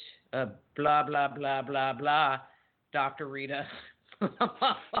just a blah, blah, blah, blah, blah, Dr. Rita. blah,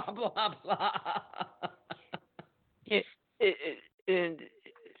 blah, blah, blah. Yeah, and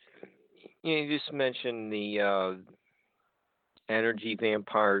you just mentioned the energy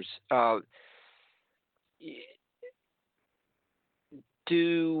vampires.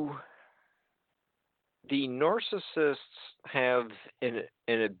 Do the narcissists have an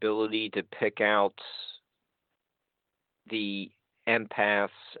ability to pick out the empaths?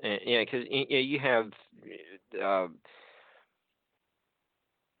 Because you have,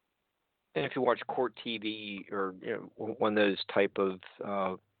 and if you watch court TV or one of those type of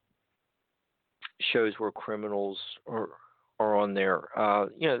shows where criminals are on there,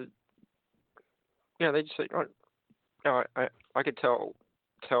 they just say, I could tell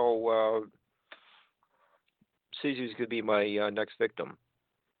Susie's going to be my next victim.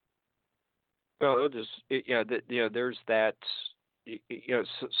 Well, they'll just, there's that,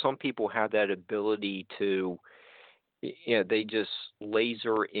 some people have that ability to, they just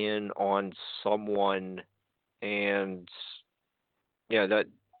laser in on someone, and,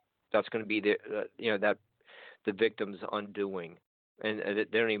 that's going to be that the victim's undoing, and they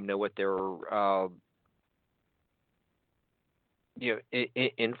don't even know what they're,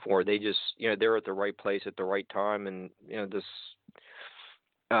 in for. They just, they're at the right place at the right time, and this,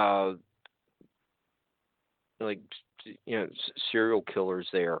 serial killers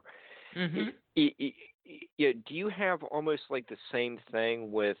there. Mm-hmm. Do you have almost like the same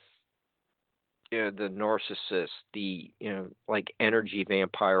thing with the narcissist, the like energy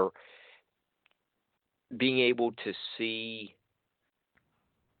vampire, being able to see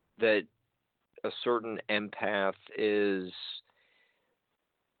that a certain empath is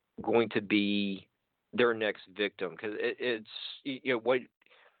going to be their next victim? Because it's what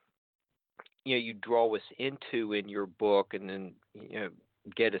you draw us into in your book, and then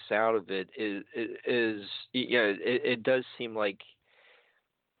get us out of it is it does seem like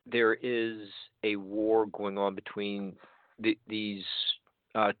there is a war going on between these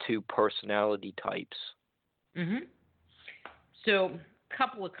two personality types. Mm-hmm. So,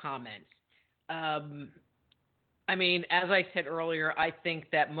 couple of comments. I mean, as I said earlier, I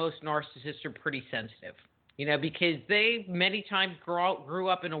think that most narcissists are pretty sensitive, because they many times grew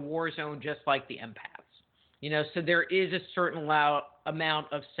up in a war zone just like the empaths, so there is a certain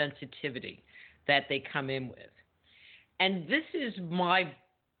amount of sensitivity that they come in with. And this is my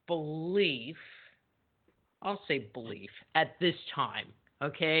belief, I'll say belief, at this time,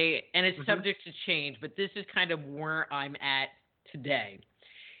 okay? And it's subject to change, but this is kind of where I'm at today,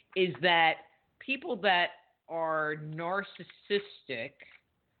 is that people that are narcissistic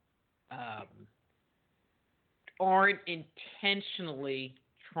aren't intentionally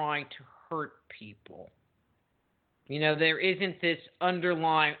trying to hurt people. There isn't this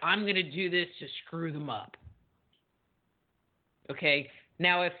underlying, I'm going to do this to screw them up. Okay?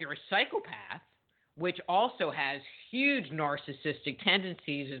 Now, if you're a psychopath, which also has huge narcissistic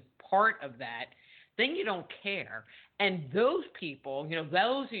tendencies as part of that, then you don't care. And those people,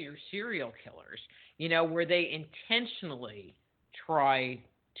 those are your serial killers, where they intentionally try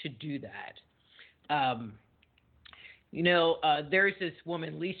to do that. There's this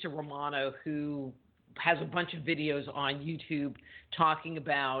woman, Lisa Romano, who has a bunch of videos on YouTube talking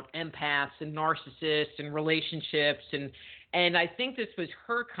about empaths and narcissists and relationships. And I think this was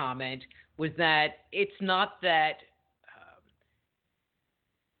her comment, was that it's not that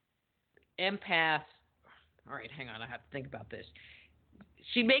empaths. All right, hang on. I have to think about this.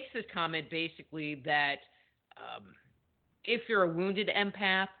 She makes this comment basically that if you're a wounded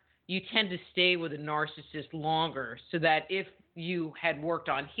empath, you tend to stay with a narcissist longer, so that if you had worked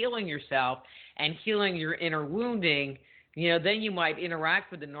on healing yourself and healing your inner wounding, then you might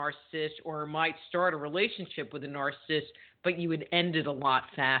interact with the narcissist or might start a relationship with a narcissist, but you would end it a lot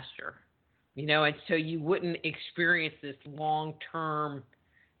faster, and so you wouldn't experience this long-term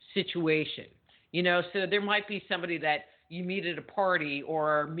situation. So there might be somebody that you meet at a party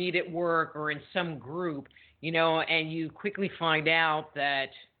or meet at work or in some group, and you quickly find out that,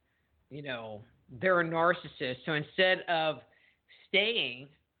 they're a narcissist. So instead of staying,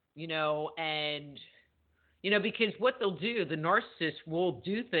 and, because what they'll do, the narcissist will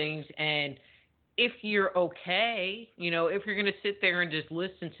do things, and if you're okay, if you're going to sit there and just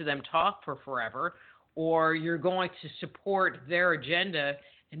listen to them talk for forever, or you're going to support their agenda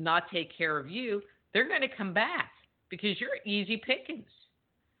and not take care of you, they're going to come back because you're easy pickings,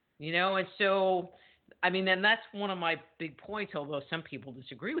 and so, and that's one of my big points, although some people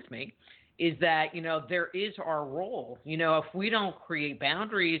disagree with me, is that, there is our role. If we don't create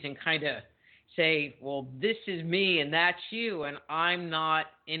boundaries and kind of say, well, this is me and that's you, and I'm not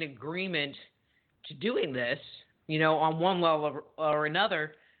in agreement to doing this, on one level or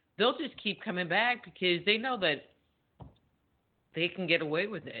another, they'll just keep coming back because they know that they can get away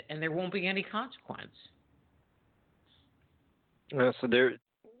with it and there won't be any consequence. So there's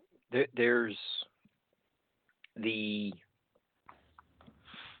the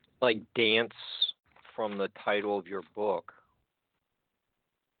dance from the title of your book.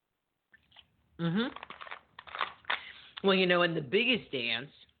 Mm-hmm. Well, and the biggest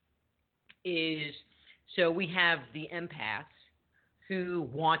dance is, so we have the empaths who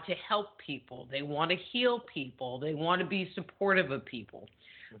want to help people. They want to heal people. They want to be supportive of people.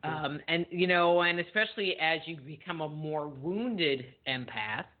 Mm-hmm. And especially as you become a more wounded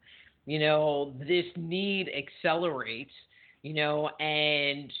empath, this need accelerates,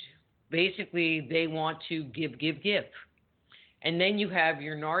 and basically they want to give. And then you have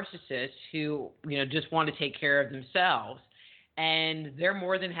your narcissists who, just want to take care of themselves, and they're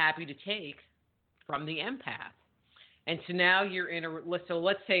more than happy to take from the empath. And so now you're in let's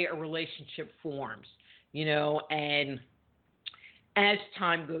say a relationship forms, and as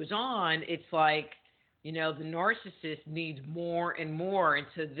time goes on, it's like, the narcissist needs more and more. And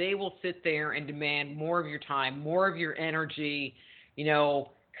so they will sit there and demand more of your time, more of your energy,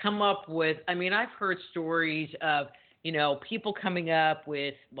 come up with, I've heard stories of, people coming up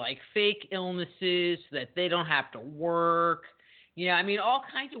with fake illnesses so that they don't have to work, all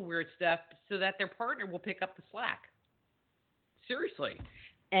kinds of weird stuff so that their partner will pick up the slack. Seriously.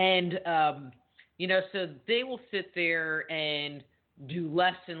 And, so they will sit there and do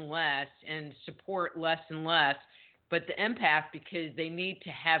less and less and support less and less. But the empath, because they need to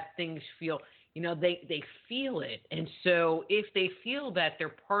have things feel, they feel it. And so if they feel that their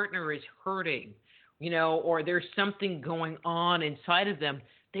partner is hurting, or there's something going on inside of them,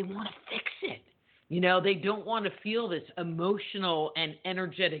 they want to fix it. They don't want to feel this emotional and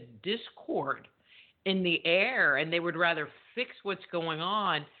energetic discord in the air, and they would rather fix what's going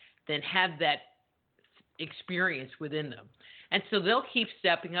on than have that experience within them. And so they'll keep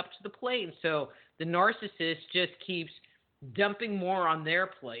stepping up to the plate. And so the narcissist just keeps dumping more on their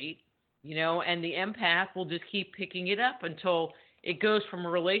plate, and the empath will just keep picking it up until it goes from a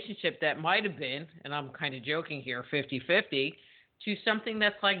relationship that might have been, and I'm kind of joking here, 50-50, to something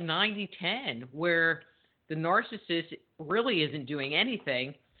that's like 90-10, where the narcissist really isn't doing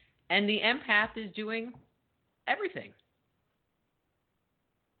anything, and the empath is doing everything.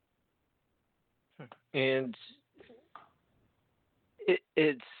 And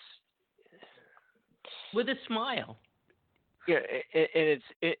it's with a smile. Yeah, and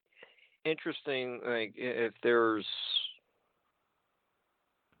it's interesting. If there's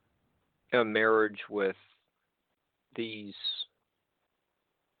a marriage with these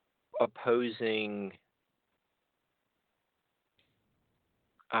opposing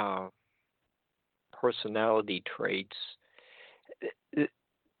personality traits,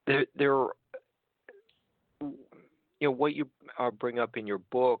 there what you bring up in your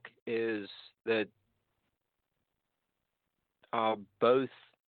book is that both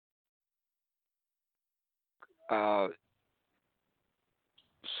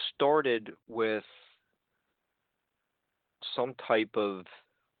started with some type of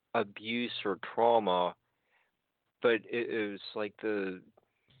abuse or trauma, but it was like the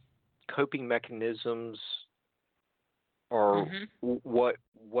coping mechanisms are what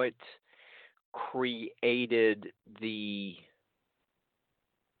created the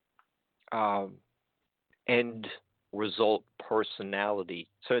end result personality.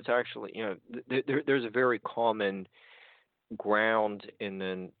 So it's actually, there's a very common ground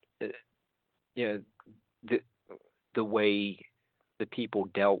in the way the people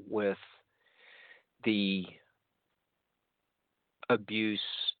dealt with the abuse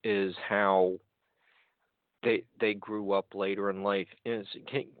is how they grew up later in life.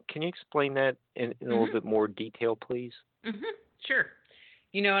 Can you explain that in a little bit more detail, please? Sure.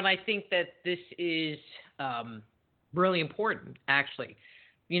 And I think that this is really important, actually.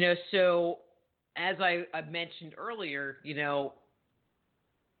 So as I mentioned earlier,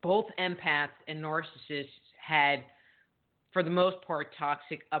 both empaths and narcissists had, for the most part,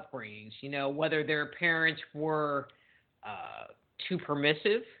 toxic upbringings. Whether their parents were too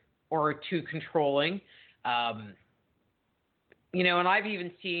permissive or too controlling. And I've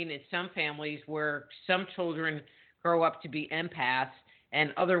even seen in some families where some children grow up to be empaths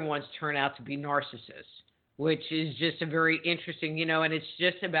and other ones turn out to be narcissists, which is just a very interesting, and it's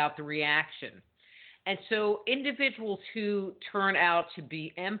just about the reaction. And so individuals who turn out to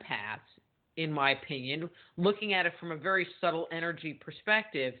be empaths, in my opinion, looking at it from a very subtle energy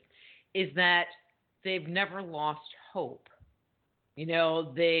perspective, is that they've never lost hope.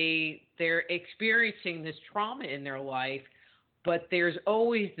 They're experiencing this trauma in their life, but there's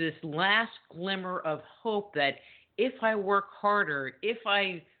always this last glimmer of hope that if I work harder, if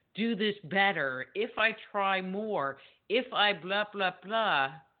I do this better, if I try more, if I blah, blah, blah,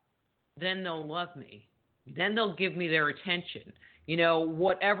 then they'll love me. Then they'll give me their attention,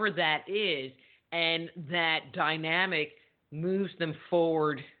 whatever that is. And that dynamic moves them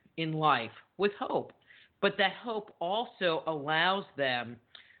forward in life with hope. But that hope also allows them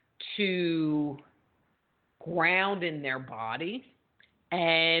to ground in their body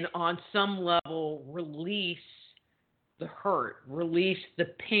and on some level release the hurt, release the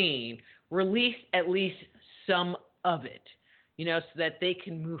pain, release at least some of it, so that they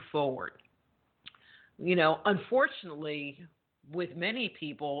can move forward. Unfortunately, with many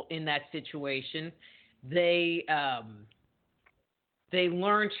people in that situation, they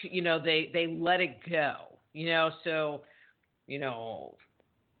learn to, they let it go, so,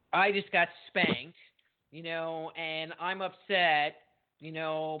 I just got spanked, and I'm upset,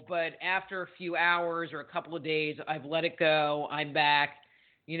 but after a few hours or a couple of days, I've let it go, I'm back,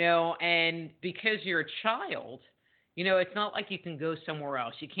 and because you're a child, it's not like you can go somewhere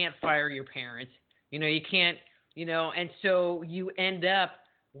else. You can't fire your parents, you can't, and so you end up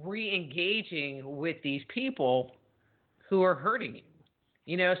re-engaging with these people who are hurting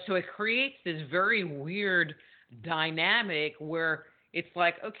you, so it creates this very weird dynamic where it's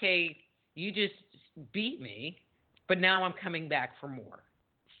like, okay, you just beat me, but now I'm coming back for more,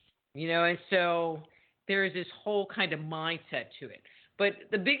 and so there's this whole kind of mindset to it. But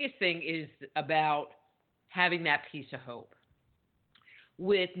the biggest thing is about having that piece of hope.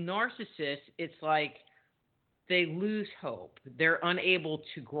 With narcissists, it's like they lose hope. They're unable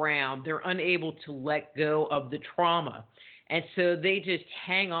to ground. They're unable to let go of the trauma. And so they just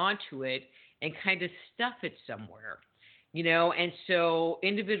hang on to it and kind of stuff it somewhere, And so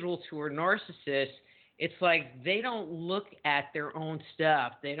individuals who are narcissists, it's like they don't look at their own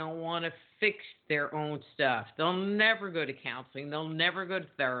stuff. They don't want to fix their own stuff. They'll never go to counseling. They'll never go to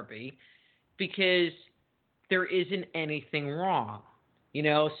therapy because there isn't anything wrong,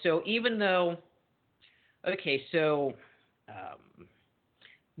 So even though, okay, so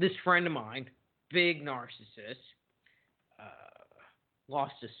this friend of mine, big narcissist,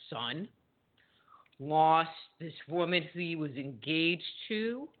 lost a son, lost this woman who he was engaged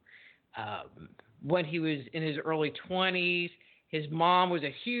to when he was in his early 20s. His mom was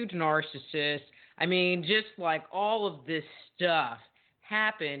a huge narcissist. I mean, just like all of this stuff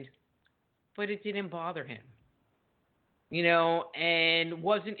happened, but it didn't bother him, and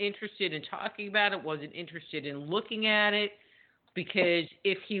wasn't interested in talking about it, wasn't interested in looking at it, because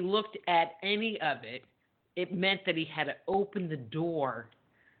if he looked at any of it, it meant that he had to open the door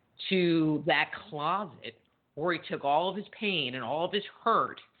to that closet where he took all of his pain and all of his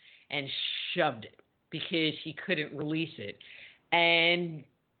hurt and shoved it because he couldn't release it and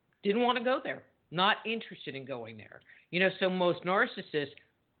didn't want to go there, not interested in going there. So most narcissists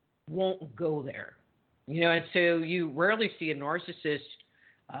won't go there, And so you rarely see a narcissist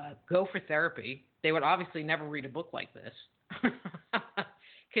go for therapy. They would obviously never read a book like this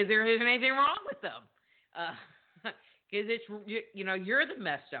because there isn't anything wrong with them. Because it's you're the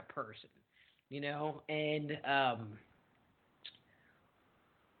messed up person, and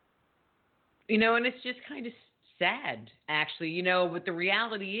and it's just kind of sad, actually, But the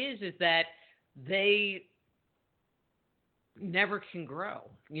reality is that they never can grow.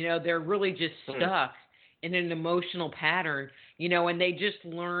 They're really just stuck in an emotional pattern, and they just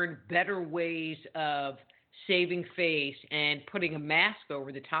learn better ways of saving face and putting a mask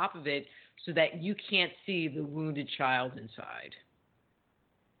over the top of it so that you can't see the wounded child inside.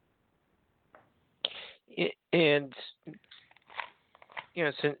 And,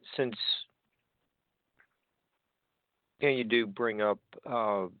 since you do bring up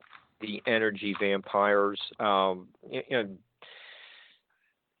the energy vampires,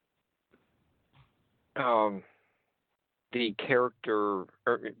 the character,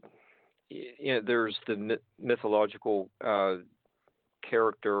 there's the mythological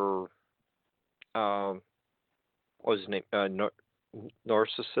character. What was his name?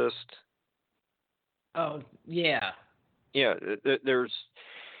 Narcissist. Oh yeah. Yeah, there's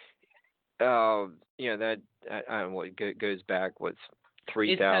that I don't know what goes back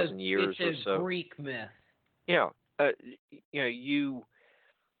 3,000 years or so. It's a Greek myth. Yeah, you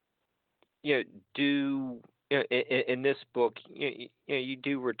do in this book. You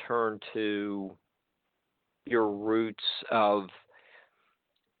do return to your roots of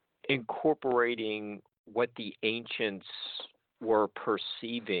incorporating what the ancients were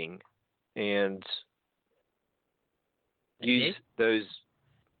perceiving and use those.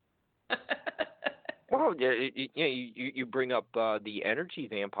 Well, you bring up the energy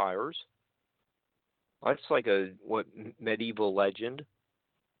vampires. That's like a medieval legend.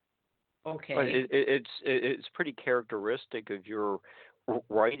 Okay. It's pretty characteristic of your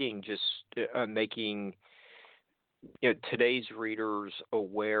writing, just making today's readers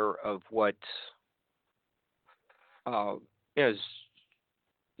aware of what is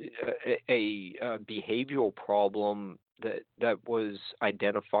a behavioral problem that was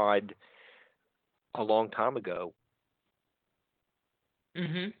identified a long time ago.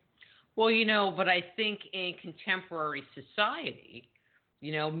 Mhm. Well, but I think in contemporary society,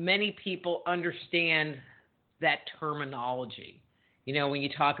 many people understand that terminology. When you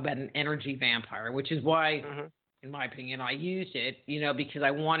talk about an energy vampire, which is why, in my opinion, I used it, because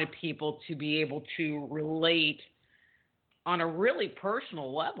I wanted people to be able to relate on a really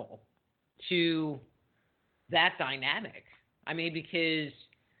personal level to that dynamic. I mean, because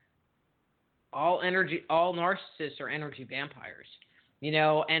all narcissists are energy vampires,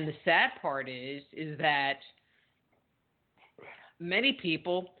 and the sad part is that many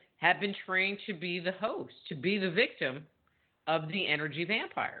people have been trained to be the host, to be the victim of the energy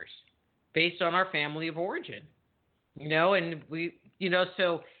vampires based on our family of origin, and we,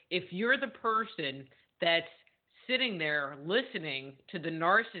 so if you're the person that's sitting there listening to the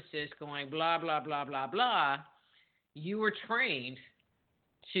narcissist going blah, blah, blah, blah, blah, you were trained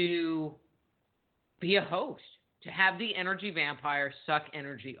to be a host, to have the energy vampire suck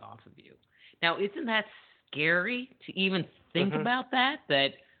energy off of you. Now, isn't that scary to even think about that?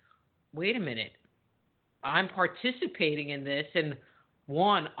 That, wait a minute, I'm participating in this, and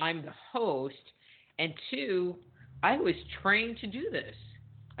one, I'm the host, and two, I was trained to do this.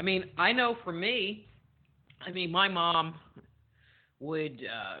 I mean, I know for me, my mom would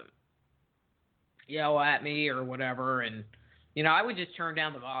yell at me or whatever, and, I would just turn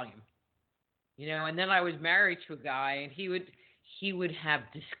down the volume. And then I was married to a guy, and he would have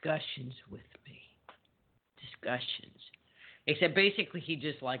discussions with me. Discussions. Except basically he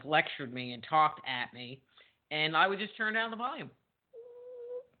just lectured me and talked at me, and I would just turn down the volume.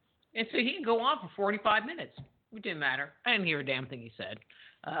 And so he could go on for 45 minutes. It didn't matter. I didn't hear a damn thing he said.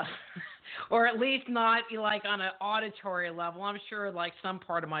 Or at least not on an auditory level. I'm sure some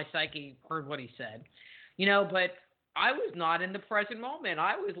part of my psyche heard what he said. But I was not in the present moment.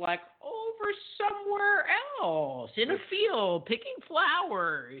 I was over somewhere else, in a field, picking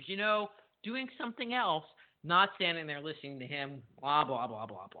flowers, doing something else, not standing there listening to him, blah, blah, blah,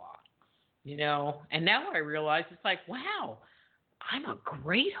 blah, blah. And now I realize it's wow, I'm a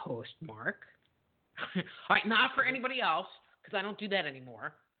great host, Mark. All right, not for anybody else, because I don't do that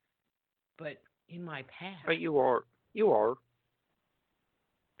anymore, but in my past. But you are.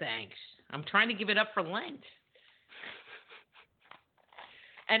 Thanks. I'm trying to give it up for Lent.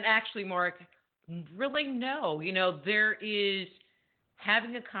 And actually, Mark, really no. There is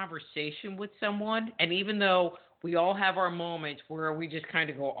having a conversation with someone, and even though we all have our moments where we just kind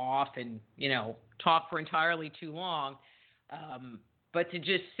of go off and, talk for entirely too long. But to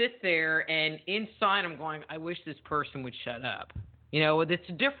just sit there and inside I'm going, I wish this person would shut up. It's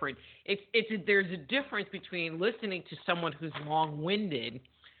different. There's a difference between listening to someone who's long-winded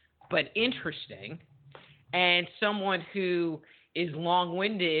but interesting and someone who is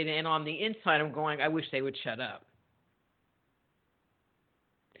long-winded and on the inside I'm going, I wish they would shut up.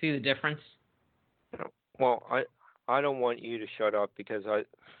 See the difference? Well, I don't want you to shut up because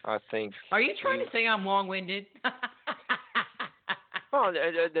I think. Are you trying to say I'm long-winded? Well,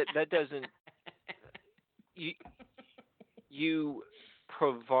 that doesn't. You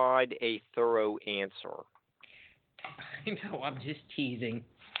provide a thorough answer. I know, I'm just teasing.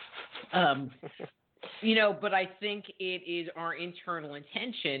 But I think it is our internal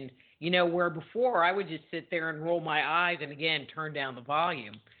intention, where before I would just sit there and roll my eyes and, again, turn down the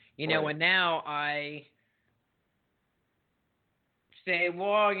volume, right. And now I say,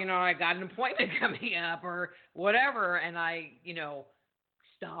 well, I got an appointment coming up or whatever, and I,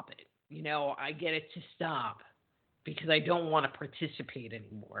 stop it. I get it to stop because I don't want to participate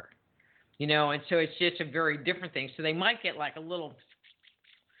anymore, and so it's just a very different thing. So they might get like a little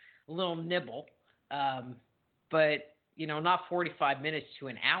nibble, but, not 45 minutes to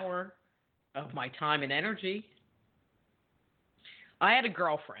an hour of my time and energy. I had a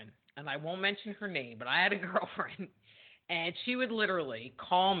girlfriend, and I won't mention her name, but I had a girlfriend, and she would literally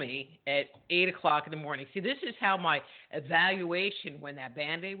call me at 8 o'clock in the morning. See, this is how my evaluation when that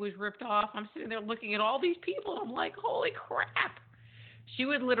Band-Aid was ripped off. I'm sitting there looking at all these people, and I'm like, holy crap. She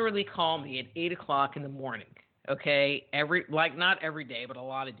would literally call me at 8 o'clock in the morning, okay? Not every day, but a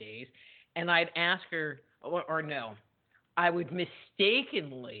lot of days. And I'd ask her, or no, I would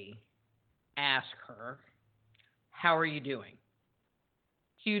mistakenly ask her, how are you doing?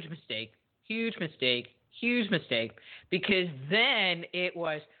 Huge mistake, because then it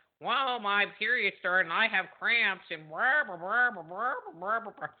was, well, my period started and I have cramps and blah, blah, blah, blah, blah, blah,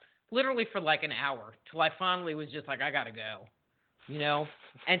 blah, blah. Literally for like an hour till I finally was just like, I got to go,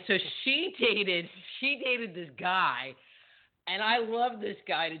 And so she dated this guy, and I love this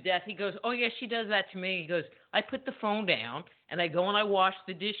guy to death. He goes, oh, yeah, she does that to me. He goes, I put the phone down, and I go and I wash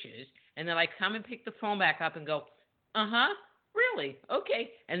the dishes, and then I come and pick the phone back up and go, uh-huh. Really?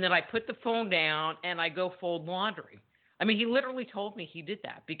 Okay. And then I put the phone down and I go fold laundry. I mean, he literally told me he did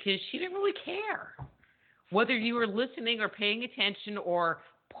that because she didn't really care whether you were listening or paying attention or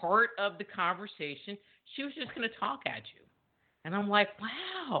part of the conversation. She was just going to talk at you. And I'm like,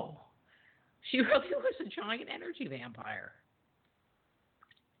 wow, she really was a giant energy vampire.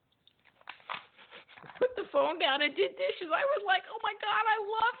 Put the phone down and did dishes. I was like, oh my God, I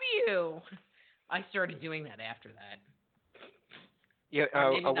love you. I started doing that after that. Yeah,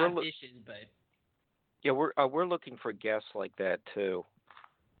 maybe not dishes, but yeah, we're looking for guests like that too.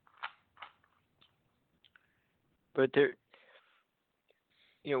 But there,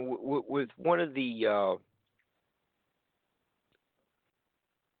 with one of the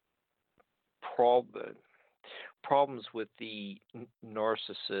problems with the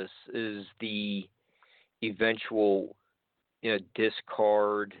narcissist is the eventual,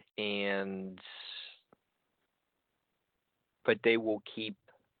 discard but they will keep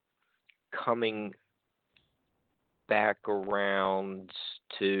coming back around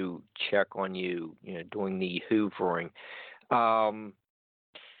to check on you, doing the hoovering.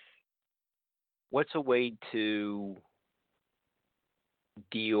 What's a way to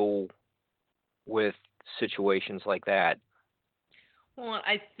deal with situations like that? Well,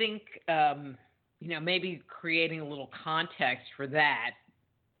 I think, maybe creating a little context for that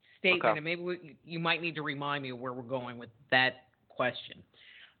statement, okay. And maybe you might need to remind me of where we're going with that question.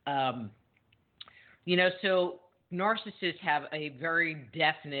 So narcissists have a very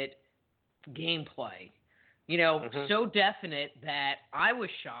definite gameplay, so definite that I was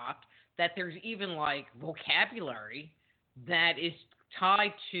shocked that there's even like vocabulary that is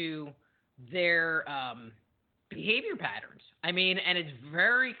tied to their behavior patterns. I mean, and it's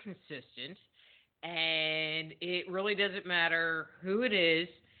very consistent, and it really doesn't matter who it is.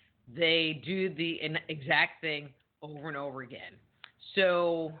 They do the exact thing over and over again.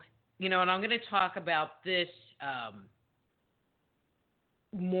 So, and I'm going to talk about this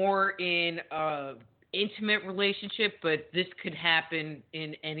more in an intimate relationship, but this could happen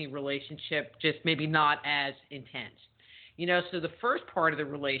in any relationship, just maybe not as intense. So the first part of the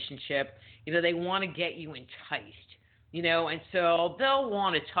relationship, they want to get you enticed, and so they'll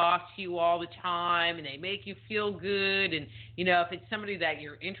want to talk to you all the time, and they make you feel good. And, if it's somebody that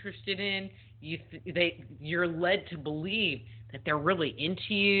you're interested in, you're led to believe that they're really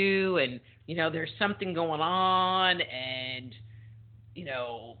into you, and there's something going on, and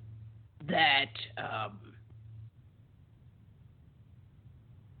that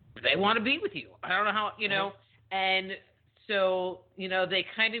they want to be with you. I don't know how, and so, they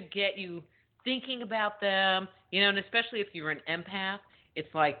kind of get you thinking about them, and especially if you're an empath,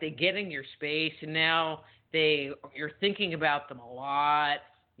 it's like they get in your space, and now you're thinking about them a lot,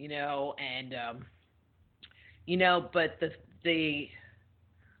 and, but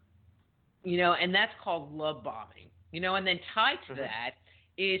and that's called love bombing, and then tied to that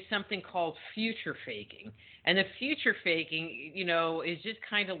is something called future faking. And the future faking, is just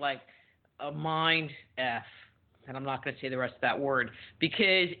kind of like a mind F. And I'm not going to say the rest of that word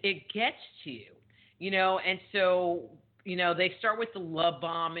because it gets to you, and so, they start with the love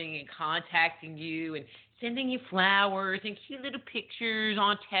bombing and contacting you and sending you flowers and cute little pictures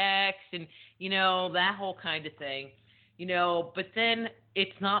on text and, that whole kind of thing, but then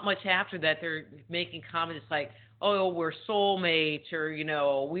it's not much after that. They're making comments like, oh, we're soulmates, or,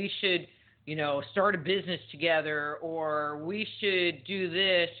 we should, start a business together, or we should do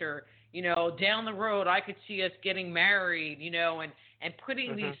this, or, down the road, I could see us getting married, and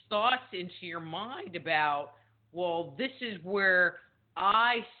putting these thoughts into your mind about, well, this is where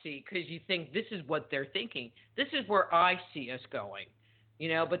I see, because you think this is what they're thinking. This is where I see us going,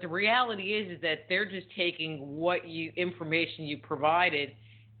 but the reality is that they're just taking information you provided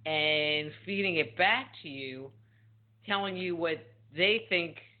and feeding it back to you, telling you what they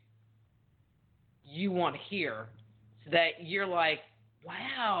think you want to hear, so that you're like,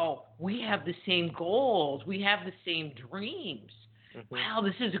 wow, we have the same goals. We have the same dreams. Wow,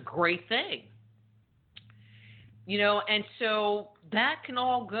 this is a great thing. And so that can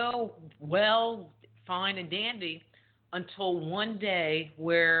all go well, fine and dandy, until one day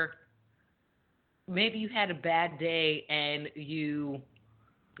where maybe you had a bad day and you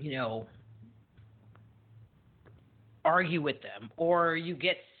argue with them, or you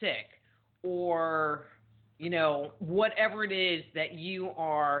get sick, or whatever it is that you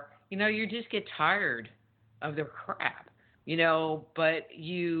are, you just get tired of their crap, but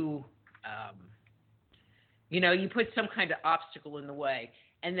you you put some kind of obstacle in the way,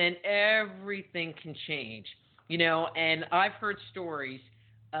 and then everything can change, and I've heard stories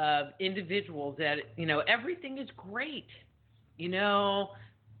of individuals that, everything is great,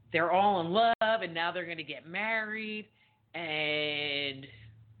 they're all in love, and now they're going to get married, and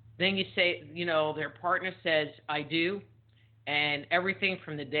then you say, their partner says, I do, and everything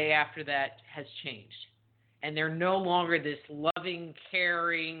from the day after that has changed. And they're no longer this loving,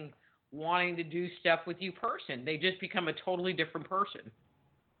 caring, wanting to do stuff with you person. They just become a totally different person.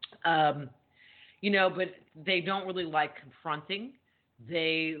 But they don't really like confronting.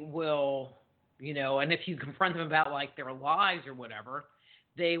 They will, and if you confront them about like their lives or whatever,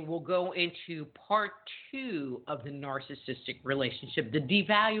 they will go into part 2 of the narcissistic relationship, the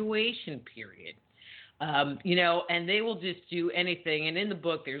devaluation period. And they will just do anything. And in the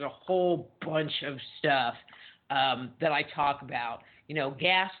book, there's a whole bunch of stuff that I talk about.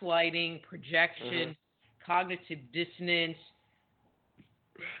 Gaslighting, projection, cognitive dissonance,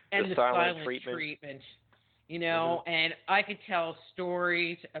 and the silent treatment. And I could tell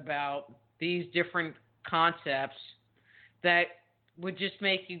stories about these different concepts that would just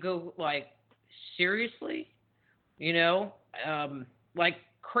make you go like, seriously? Like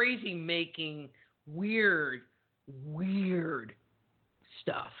crazy making weird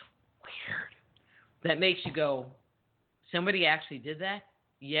stuff. Weird. That makes you go, somebody actually did that?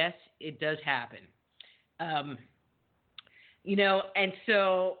 Yes, it does happen. And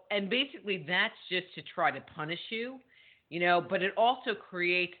basically that's just to try to punish you, but it also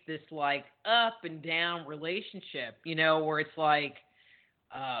creates this like up and down relationship, where it's like,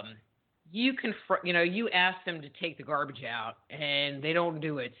 you ask them to take the garbage out and they don't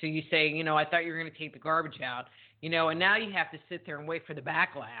do it. So you say, I thought you were going to take the garbage out, and now you have to sit there and wait for the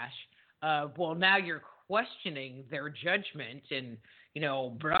backlash. Well, now you're questioning their judgment and,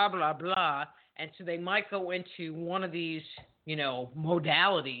 blah, blah, blah. And so they might go into one of these,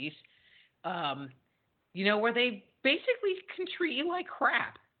 modalities, where they basically can treat you like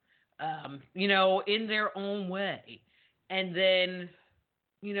crap, in their own way. And then,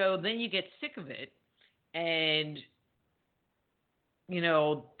 then you get sick of it and,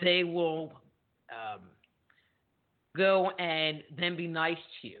 they will go and then be nice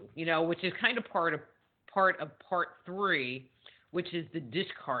to you, which is kind of part of part 3, which is the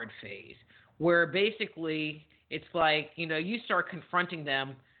discard phase, where basically it's like, you start confronting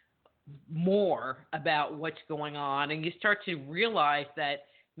them more about what's going on, and you start to realize that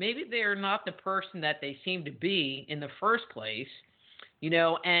maybe they're not the person that they seem to be in the first place,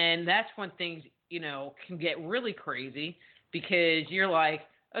 and that's when things, can get really crazy because you're like,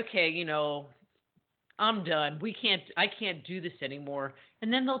 okay, I'm done. I can't do this anymore.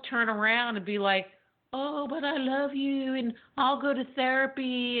 And then they'll turn around and be like, oh, but I love you and I'll go to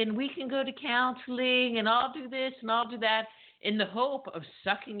therapy and we can go to counseling and I'll do this and I'll do that in the hope of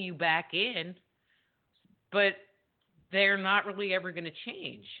sucking you back in. But they're not really ever going to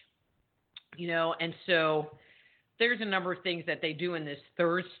change, and so there's a number of things that they do in this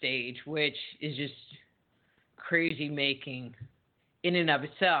third stage, which is just crazy making in and of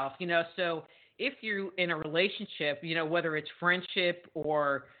itself, so if you're in a relationship, whether it's friendship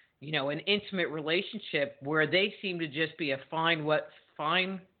or, an intimate relationship where they seem to just be a fine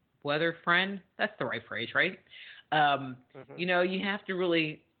weather friend, that's the right phrase, right? You have to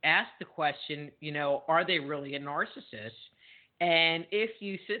really ask the question, are they really a narcissist? And if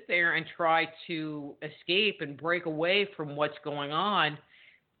you sit there and try to escape and break away from what's going on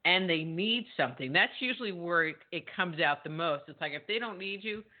and they need something, that's usually where it comes out the most. It's like if they don't need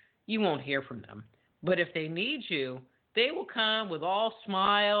you, you won't hear from them. But if they need you, they will come with all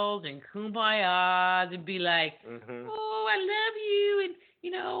smiles and kumbayas and be like, oh, I love you. And,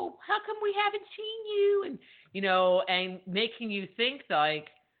 how come we haven't seen you? And, and making you think like,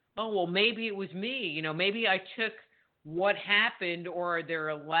 oh, well, maybe it was me. Maybe I took what happened or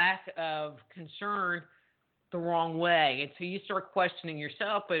their lack of concern the wrong way. And so you start questioning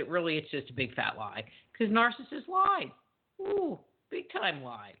yourself, but really it's just a big fat lie because narcissists lie. Ooh, big time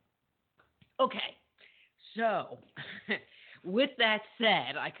lie. Okay, so with that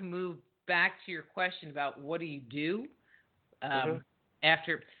said, I can move back to your question about what do you do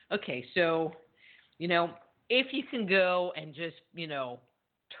after. Okay, so, if you can go and just,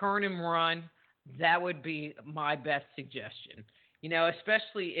 turn and run, that would be my best suggestion,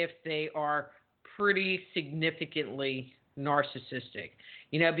 especially if they are pretty significantly narcissistic,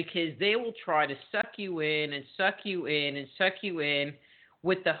 because they will try to suck you in and suck you in and suck you in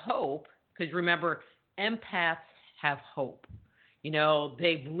with the hope, because remember, empaths have hope.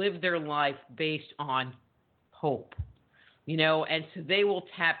 They've lived their life based on hope, and so they will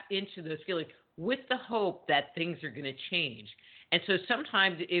tap into those feelings with the hope that things are going to change. And so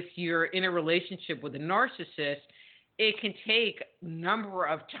sometimes if you're in a relationship with a narcissist, it can take a number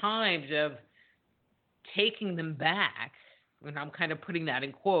of times of taking them back, and I'm kind of putting that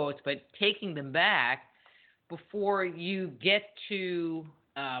in quotes, but taking them back before you get to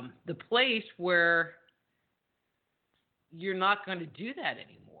the place where you're not going to do that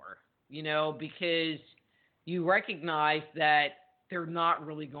anymore, because you recognize that they're not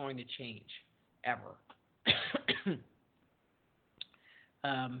really going to change ever.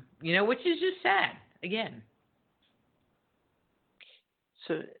 Which is just sad, again.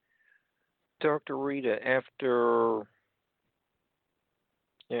 So, Dr. Rita, after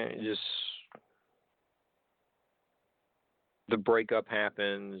just the breakup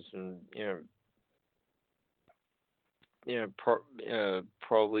happens, and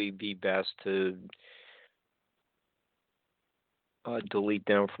probably be best to delete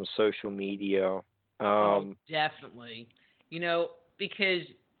them from social media. Definitely. Because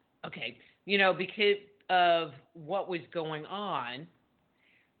of what was going on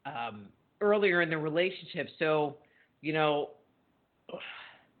earlier in the relationship. So,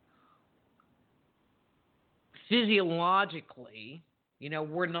 physiologically,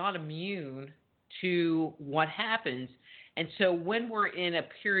 we're not immune to what happens. And so when we're in a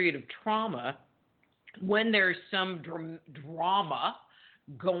period of trauma, when there's some drama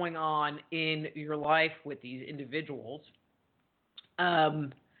going on in your life with these individuals,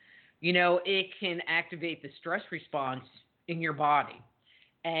 it can activate the stress response in your body.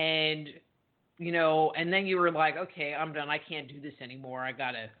 And, and then you were like, okay, I'm done. I can't do this anymore. I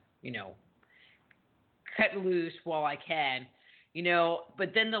got to, cut loose while I can,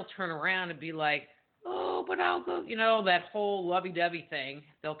 but then they'll turn around and be like, oh, but I'll go, that whole lovey-dovey thing.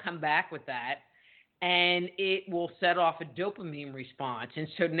 They'll come back with that, and it will set off a dopamine response. And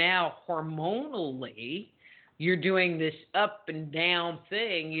so now hormonally, you're doing this up and down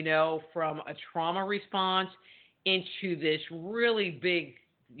thing, from a trauma response into this really big,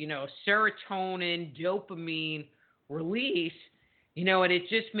 serotonin, dopamine release, and it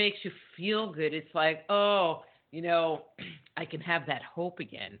just makes you feel good. It's like, oh, I can have that hope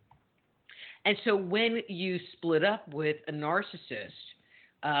again. And so when you split up with a narcissist,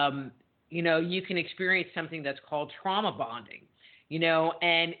 you can experience something that's called trauma bonding.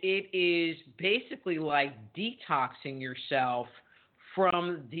 And it is basically like detoxing yourself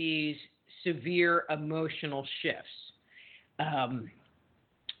from these severe emotional shifts.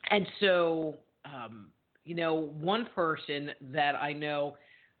 And so, one person that I know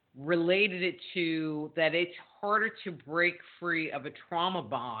related it to that it's harder to break free of a trauma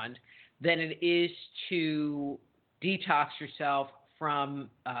bond than it is to detox yourself from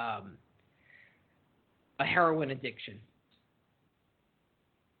a heroin addiction.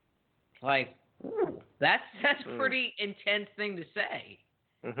 Like, ooh, that's a pretty intense thing to say.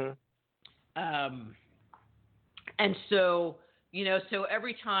 Mm-hmm. And so, so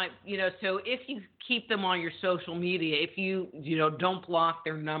every time, so if you keep them on your social media, if you, don't block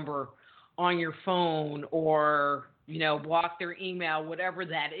their number on your phone or, block their email, whatever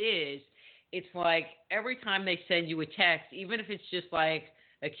that is, it's like every time they send you a text, even if it's just like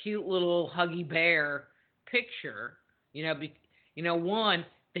a cute little huggy bear picture, one,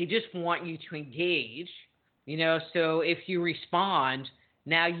 they just want you to engage, so if you respond,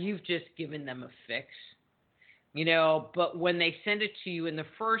 now you've just given them a fix. But when they send it to you in the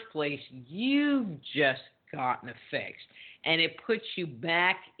first place, you've just gotten it fixed. And it puts you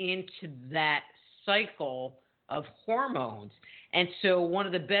back into that cycle of hormones. And so one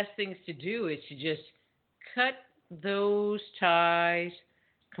of the best things to do is to just cut those ties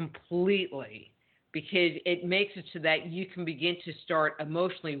completely, because it makes it so that you can begin to start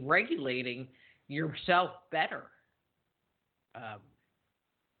emotionally regulating yourself better.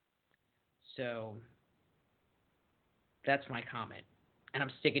 So that's my comment, and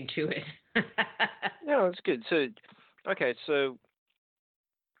I'm sticking to it. No, it's good. So, okay, so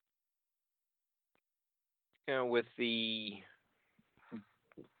with the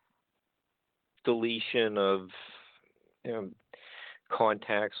deletion of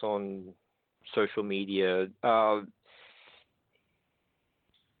contacts on social media,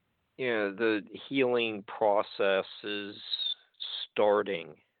 the healing process is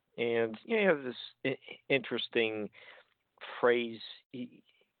starting, and you have this interesting phrase you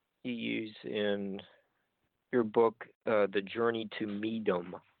use in your book, "The Journey to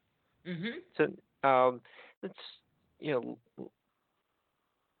Medom." Mm-hmm. So let's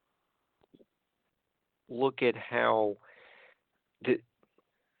look at how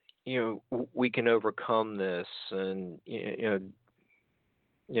we can overcome this, and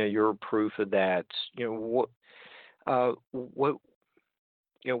you're proof of that. What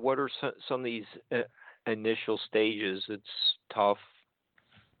are some of these initial stages? It's tough.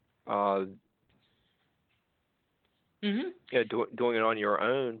 Doing it on your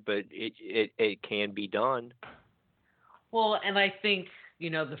own, but it can be done. Well, and I think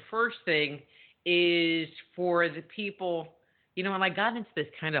the first thing is for the people, and I got into this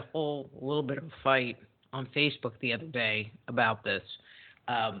kind of whole little bit of a fight on Facebook the other day about this.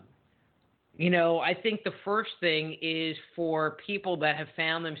 I think the first thing is for people that have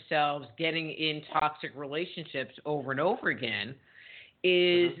found themselves getting in toxic relationships over and over again,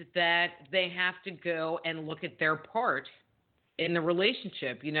 is that they have to go and look at their part in the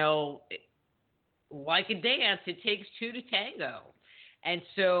relationship. Like a dance, it takes two to tango. And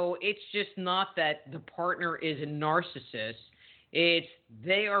so it's just not that the partner is a narcissist. It's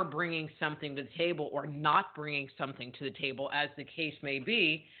they are bringing something to the table or not bringing something to the table, as the case may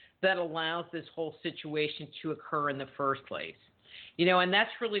be, that allows this whole situation to occur in the first place. And that's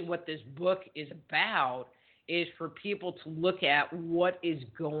really what this book is about, is for people to look at what is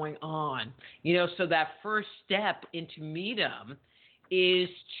going on. So that first step into Medom is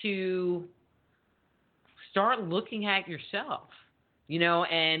to start looking at yourself,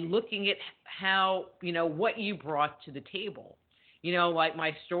 and looking at how, what you brought to the table. Like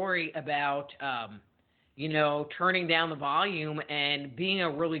my story about, turning down the volume and being a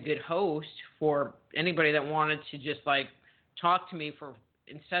really good host for anybody that wanted to just like talk to me for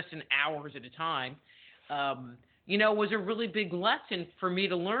incessant hours at a time, was a really big lesson for me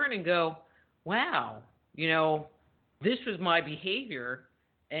to learn and go, wow, this was my behavior.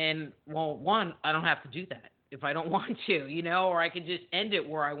 And, well, one, I don't have to do that if I don't want to, or I can just end it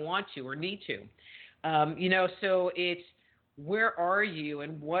where I want to or need to. So it's where are you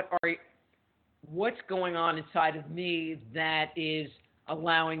and what's going on inside of me that is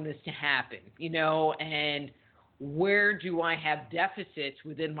allowing this to happen, and where do I have deficits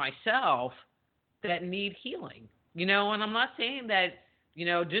within myself that need healing, and I'm not saying that,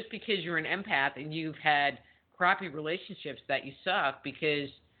 just because you're an empath and you've had crappy relationships that you suck, because,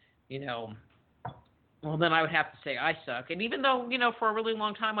 well, then I would have to say I suck. And even though, for a really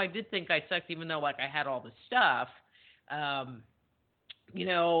long time I did think I sucked, even though like I had all this stuff,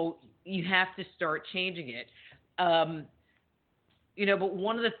 you have to start changing it. But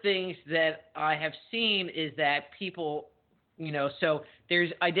one of the things that I have seen is that people, so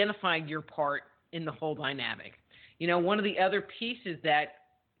there's identifying your part in the whole dynamic. One of the other pieces that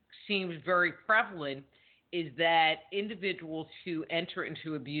seems very prevalent is that individuals who enter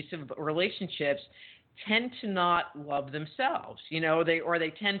into abusive relationships tend to not love themselves,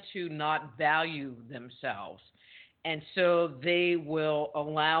 they tend to not value themselves. And so they will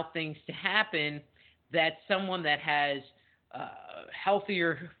allow things to happen that someone that has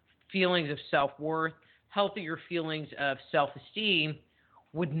healthier feelings of self-worth, healthier feelings of self-esteem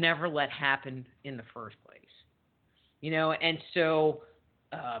would never let happen in the first place. And so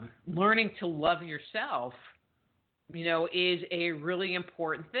learning to love yourself, is a really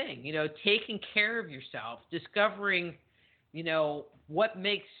important thing. Taking care of yourself, discovering, what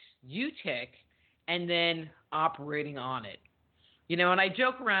makes you tick, and then operating on it. And I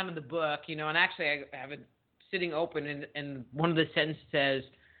joke around in the book, and actually I have it sitting open, and one of the sentences says,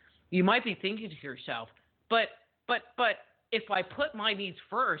 you might be thinking to yourself, but if I put my needs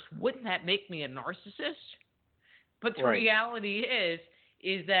first, wouldn't that make me a narcissist? But the reality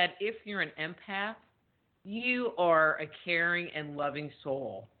is that if you're an empath, you are a caring and loving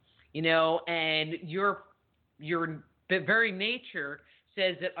soul, and your very nature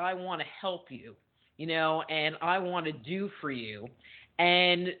says that I want to help you, and I want to do for you.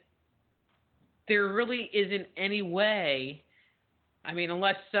 And there really isn't any way,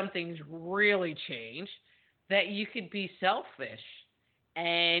 unless something's really changed, that you could be selfish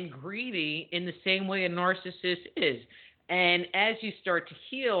and greedy in the same way a narcissist is. And as you start to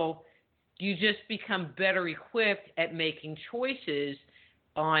heal, you just become better equipped at making choices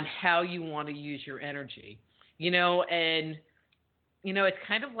on how you want to use your energy. And it's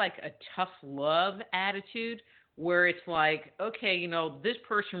kind of like a tough love attitude where it's like, okay, this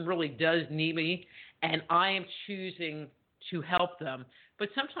person really does need me and I am choosing to help them. But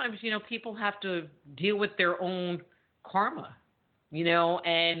sometimes, people have to deal with their own karma,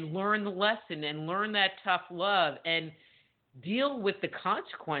 and learn the lesson and learn that tough love and deal with the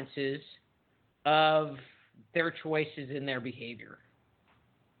consequences of their choices and their behavior.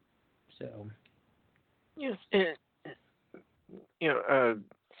 So, yes,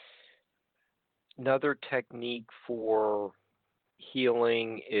 another technique for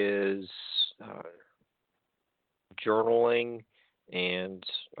healing is journaling, and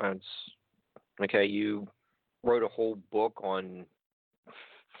you wrote a whole book on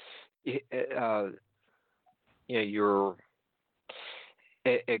your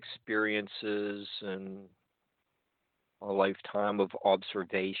experiences and a lifetime of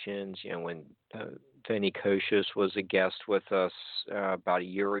observations. When Vinny Kocius was a guest with us about a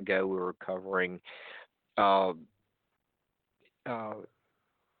year ago, we were covering the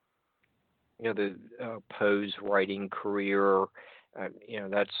Poe's writing career.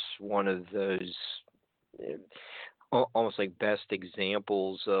 That's one of those almost like best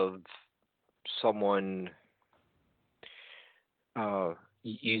examples of someone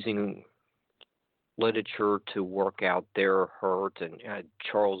using literature to work out their hurt, and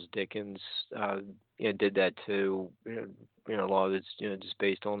Charles Dickens did that too. A lot of it's just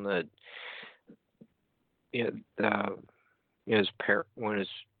based on that. When his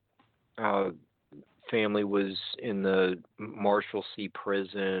family was in the Marshalsea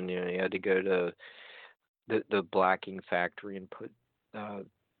prison, he had to go to the blacking factory and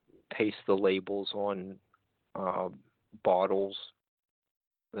paste the labels on bottles,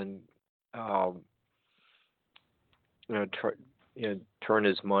 and turn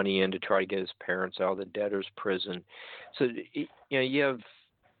his money in to try to get his parents out of the debtor's prison. So you have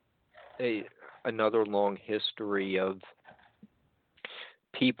another long history of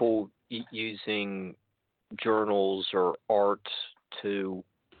people using journals or art to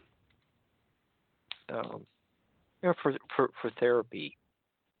for therapy.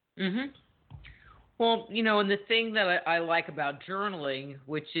 Mm-hmm. Well, and the thing that I like about journaling,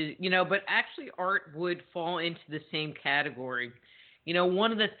 which is, but actually art would fall into the same category.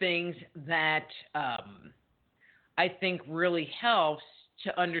 One of the things that I think really helps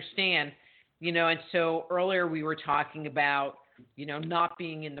to understand, and so earlier we were talking about, not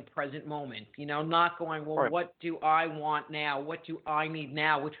being in the present moment, not going, well, right. What do I want now? What do I need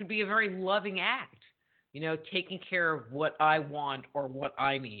now? Which would be a very loving act, taking care of what I want or what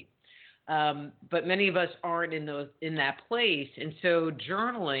I need. But many of us aren't in that place. And so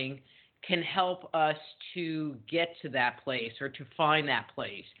journaling can help us to get to that place or to find that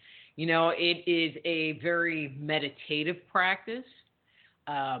place. It is a very meditative practice,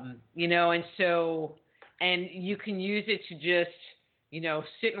 and you can use it to just,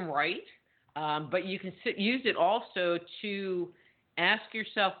 sit and write, but you can use it also to ask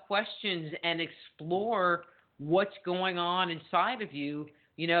yourself questions and explore what's going on inside of you,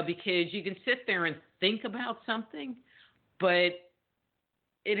 because you can sit there and think about something, but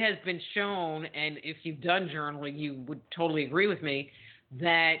it has been shown, and if you've done journaling, you would totally agree with me,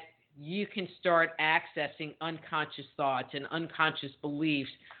 that you can start accessing unconscious thoughts and unconscious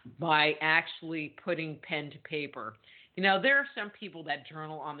beliefs by actually putting pen to paper. There are some people that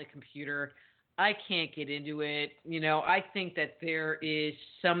journal on the computer. I can't get into it. I think that there is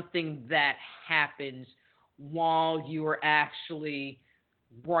something that happens while you are actually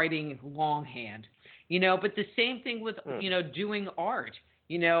writing longhand. But the same thing with, doing art.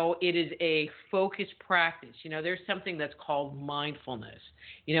 It is a focused practice. There's something that's called mindfulness.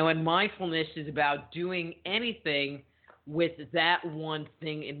 And mindfulness is about doing anything with that one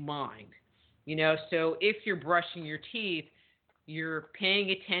thing in mind. So if you're brushing your teeth, you're paying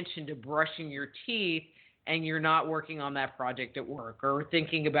attention to brushing your teeth and you're not working on that project at work or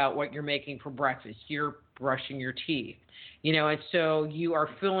thinking about what you're making for breakfast. You're brushing your teeth. And so you are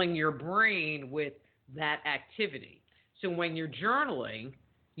filling your brain with that activity. So when you're journaling,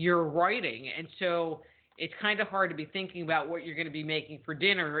 you're writing. And so it's kind of hard to be thinking about what you're going to be making for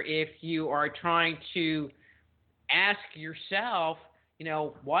dinner if you are trying to ask yourself,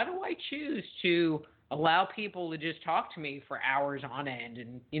 why do I choose to allow people to just talk to me for hours on end?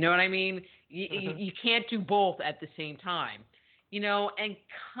 And you know what I mean? You can't do both at the same time. And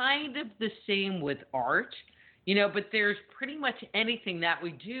kind of the same with art. But there's pretty much anything that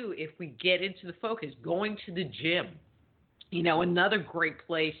we do if we get into the focus. Going to the gym, another great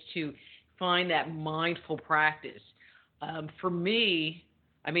place to find that mindful practice. For me,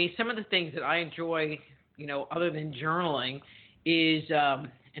 some of the things that I enjoy, other than journaling is,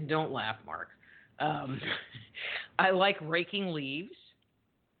 and don't laugh, Mark, I like raking leaves,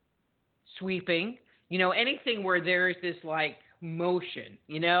 sweeping, anything where there's this like motion,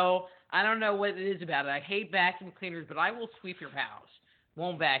 I don't know what it is about it. I hate vacuum cleaners, but I will sweep your house.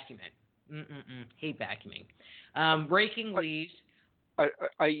 Won't vacuum it. Hate vacuuming. Raking leaves.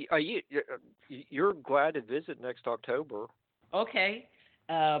 You're glad to visit next October. Okay.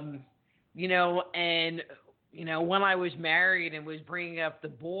 And, when I was married and was bringing up the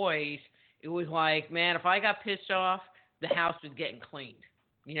boys, it was like, man, if I got pissed off, the house was getting cleaned.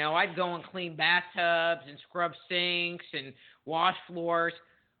 I'd go and clean bathtubs and scrub sinks and wash floors.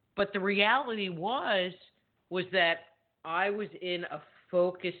 But the reality was that I was in a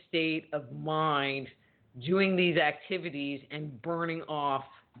focused state of mind doing these activities and burning off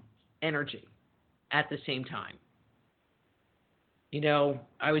energy at the same time.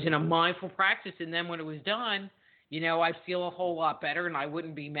 I was in a mindful practice, and then when it was done, I'd feel a whole lot better and I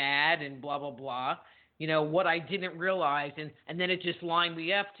wouldn't be mad and blah, blah, blah. What I didn't realize, and then it just lined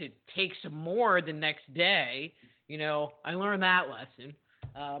me up to take some more the next day. I learned that lesson.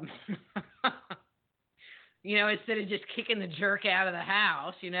 Instead of just kicking the jerk out of the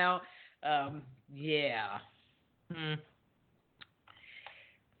house, yeah.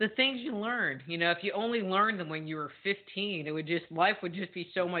 The things you learn, if you only learned them when you were 15, life would just be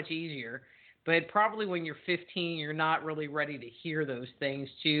so much easier. But probably when you're 15, you're not really ready to hear those things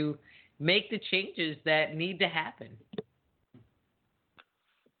to make the changes that need to happen.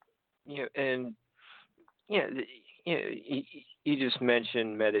 You just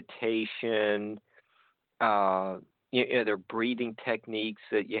mentioned meditation. There are breathing techniques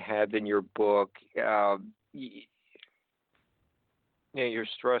that you have in your book. You're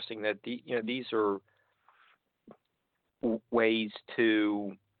stressing that these are ways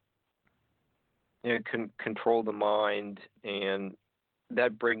to control the mind, and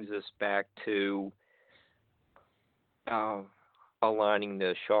that brings us back to aligning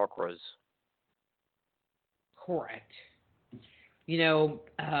the chakras. Correct.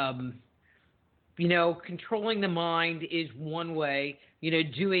 Controlling the mind is one way.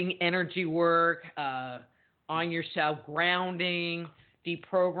 Doing energy work on yourself, grounding,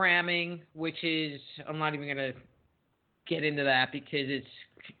 deprogramming, which is, I'm not even going to get into that because it's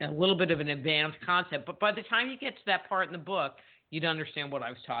a little bit of an advanced concept. But by the time you get to that part in the book, you'd understand what I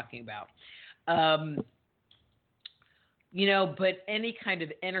was talking about. But any kind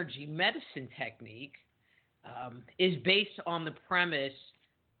of energy medicine technique is based on the premise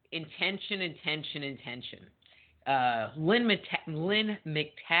intention, intention, intention. Lynn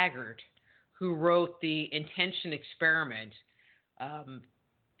McTaggart, who wrote the Intention Experiment,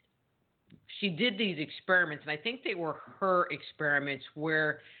 she did these experiments, and I think they were her experiments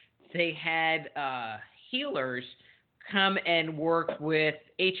where they had healers come and work with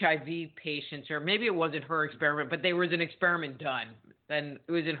HIV patients, or maybe it wasn't her experiment, but there was an experiment done, and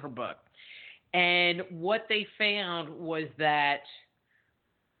it was in her book. And what they found was that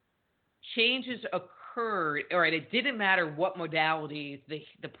changes occurred, all right, it didn't matter what modality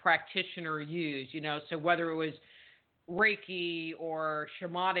the practitioner used, so whether it was Reiki or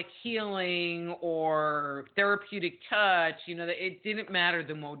shamanic healing or therapeutic touch, it didn't matter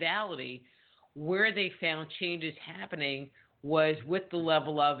the modality. Where they found changes happening was with the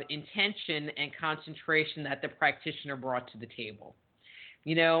level of intention and concentration that the practitioner brought to the table.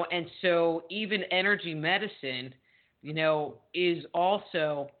 And so even energy medicine, is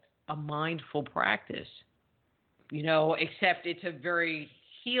also a mindful practice, except it's a very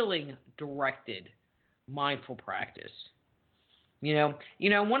healing directed mindful practice.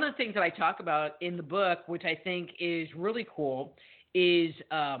 One of the things that I talk about in the book, which I think is really cool, is,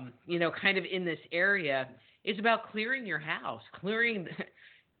 kind of in this area, is about clearing your house,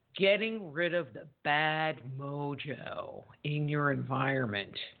 getting rid of the bad mojo in your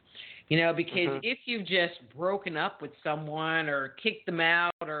environment. Because if you've just broken up with someone or kicked them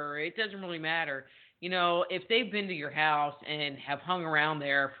out, or it doesn't really matter, if they've been to your house and have hung around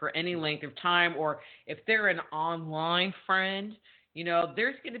there for any length of time, or if they're an online friend,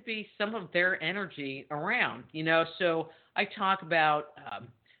 there's going to be some of their energy around, So I talk about,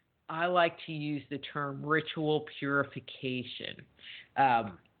 I like to use the term ritual purification,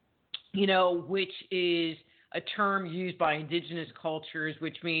 which is a term used by indigenous cultures,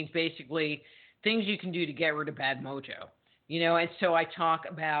 which means basically things you can do to get rid of bad mojo. And so I talk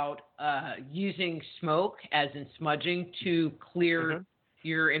about using smoke, as in smudging, to clear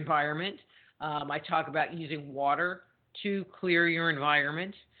your environment. I talk about using water to clear your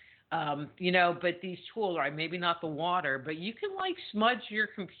environment. But these tools are maybe not the water, but you can smudge your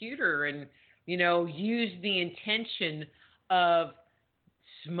computer and, use the intention of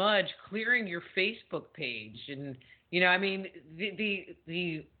smudge clearing your Facebook page. And,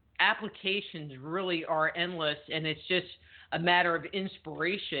 the applications really are endless, and it's just a matter of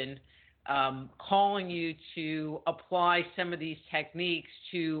inspiration, calling you to apply some of these techniques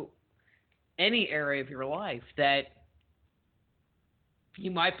to any area of your life that you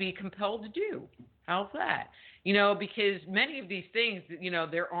might be compelled to do. How's that? Because many of these things,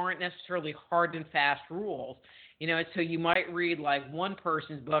 there aren't necessarily hard and fast rules. And so you might read one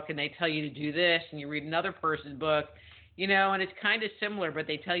person's book and they tell you to do this, and you read another person's book, and it's kind of similar, but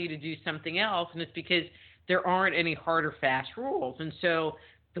they tell you to do something else, and it's because there aren't any hard or fast rules. And so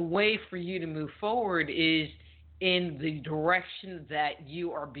the way for you to move forward is in the direction that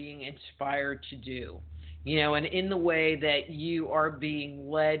you are being inspired to do, and in the way that you are being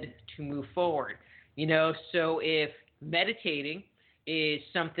led to move forward. So if meditating is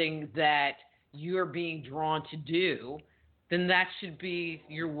something that you're being drawn to do, then that should be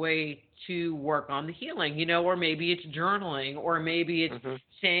your way to work on the healing, or maybe it's journaling, or maybe it's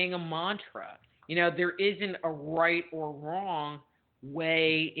saying a mantra. There isn't a right or wrong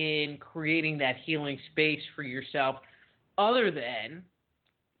way in creating that healing space for yourself, other than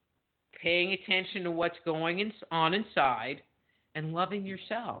paying attention to what's going on inside and loving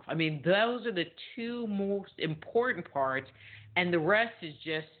yourself. Those are the two most important parts, and the rest is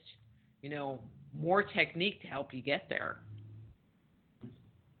just, more technique to help you get there.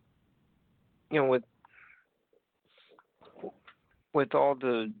 With all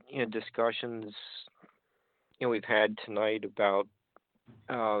the discussions we've had tonight about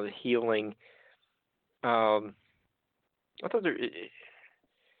healing, I thought there,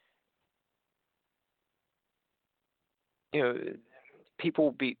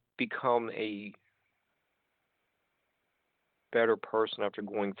 people become a better person after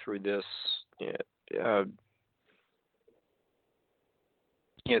going through this.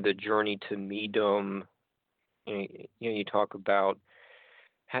 The journey to medium. You talk about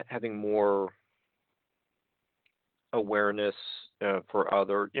having more awareness for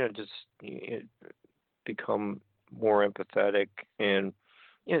other. Just become more empathetic, and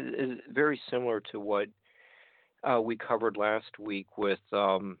it's very similar to what we covered last week with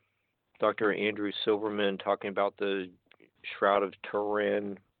Dr. Andrew Silverman talking about the Shroud of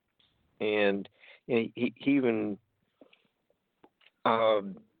Turin, and he even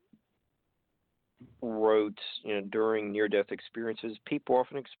wrote, during near-death experiences, people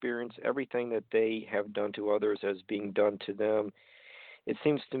often experience everything that they have done to others as being done to them. It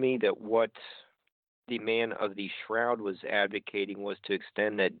seems to me that what the man of the shroud was advocating was to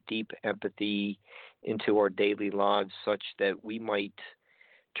extend that deep empathy into our daily lives, such that we might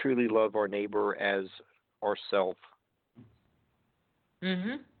truly love our neighbor as ourself.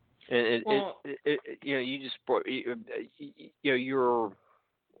 Mm-hmm. And you just brought, your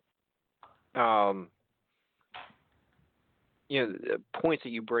the points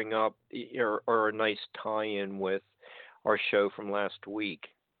that you bring up are a nice tie-in with our show from last week.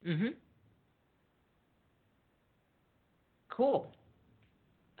 Mm-hmm. Cool.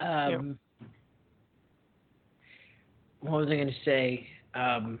 what was I going to say?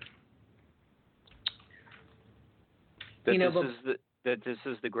 This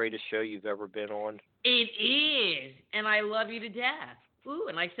is the greatest show you've ever been on. It is, and I love you to death. Ooh,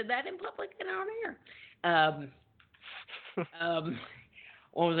 and I said that in public and on air.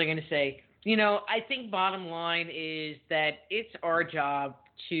 What was I going to say? I think bottom line is that it's our job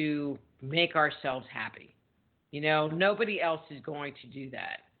to make ourselves happy. Nobody else is going to do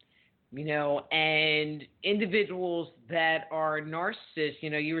that. And individuals that are narcissists,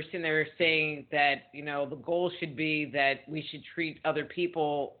 you were sitting there saying that, the goal should be that we should treat other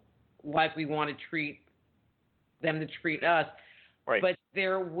people like we want to treat them to treat us. Right. But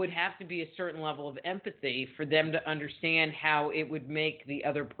there would have to be a certain level of empathy for them to understand how it would make the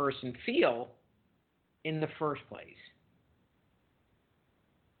other person feel in the first place.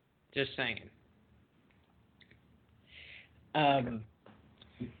 Just saying.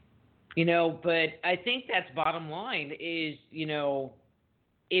 But I think that's bottom line is,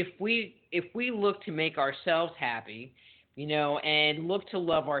 if we look to make ourselves happy, and look to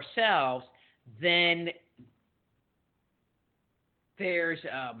love ourselves, then there's,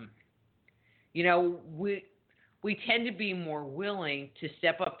 we tend to be more willing to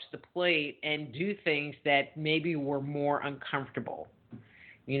step up to the plate and do things that maybe were more uncomfortable,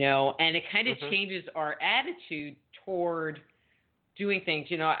 and it kind of changes our attitude toward doing things.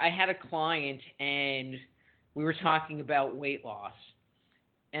 I had a client and we were talking about weight loss.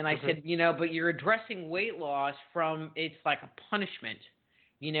 And I said, but you're addressing weight loss from, it's like a punishment.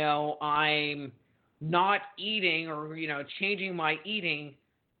 I'm not eating or, changing my eating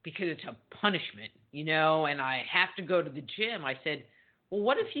because it's a punishment, and I have to go to the gym. I said, well,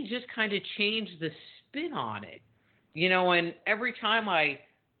 what if you just kind of change the spin on it? And every time I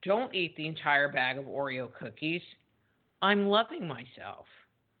don't eat the entire bag of Oreo cookies, I'm loving myself,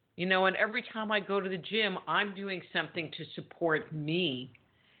 and every time I go to the gym, I'm doing something to support me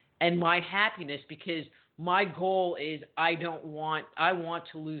and my happiness, because my goal is I want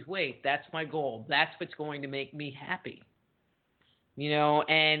to lose weight. That's my goal. That's what's going to make me happy,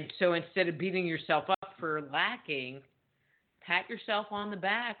 and so instead of beating yourself up for lacking, pat yourself on the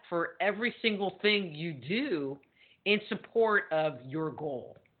back for every single thing you do in support of your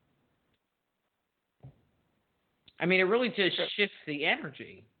goal. I mean, it really just shifts the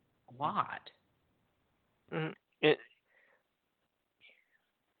energy a lot. I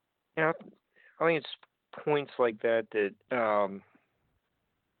think it's points like that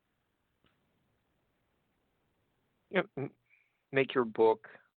make your book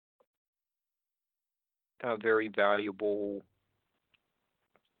very valuable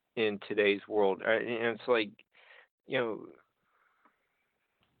in today's world. And it's like,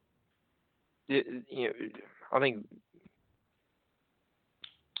 I think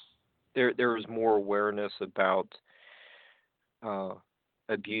there is more awareness about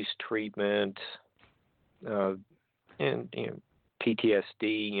abuse treatment and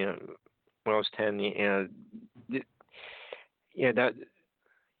PTSD. When I was 10,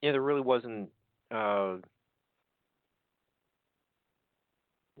 there really wasn't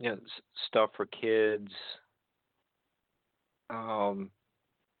stuff for kids.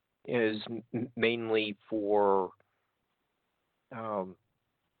 Is mainly for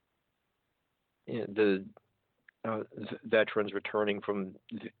the veterans returning from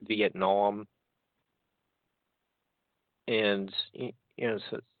Vietnam, and the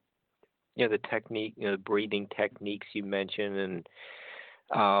technique, the breathing techniques you mentioned,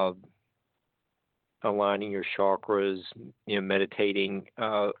 and aligning your chakras, meditating,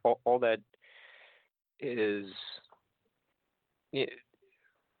 all that is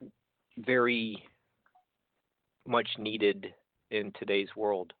very much needed in today's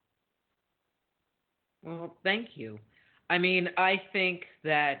world. Well, thank you. I mean, I think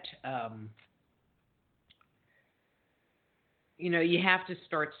that, you have to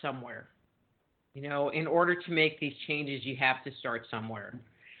start somewhere. In order to make these changes, you have to start somewhere.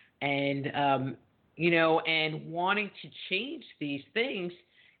 And, and wanting to change these things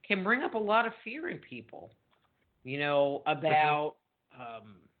can bring up a lot of fear in people, about,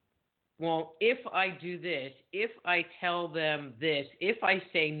 well, if I do this, if I tell them this, if I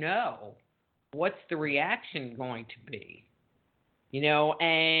say no, what's the reaction going to be?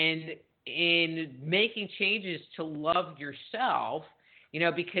 And in making changes to love yourself,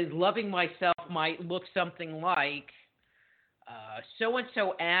 because loving myself might look something like,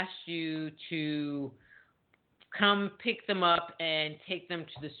 so-and-so asked you to come pick them up and take them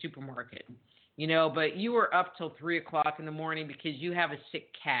to the supermarket, but you were up till 3 o'clock in the morning because you have a sick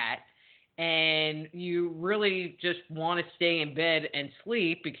cat and you really just want to stay in bed and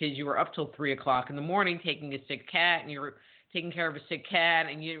sleep because you were up till 3 o'clock in the morning taking a sick cat, and you're taking care of a sick cat,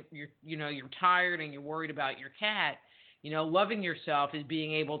 and you're tired and you're worried about your cat. Loving yourself is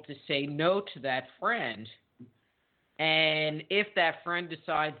being able to say no to that friend. And if that friend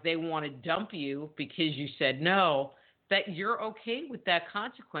decides they want to dump you because you said no, that you're okay with that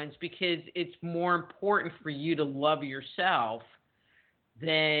consequence, because it's more important for you to love yourself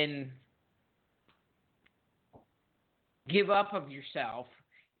than give up of yourself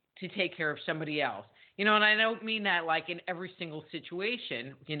to take care of somebody else. And I don't mean that like in every single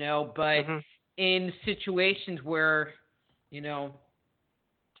situation, but in situations where,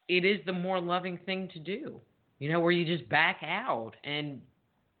 it is the more loving thing to do, where you just back out and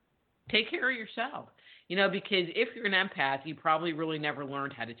take care of yourself. Because if you're an empath, you probably really never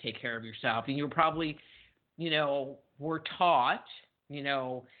learned how to take care of yourself. And you probably, were taught,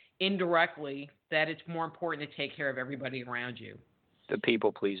 indirectly that it's more important to take care of everybody around you. The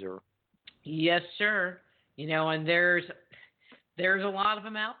people pleaser. Yes, sir. And there's a lot of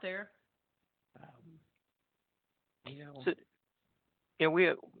them out there. So,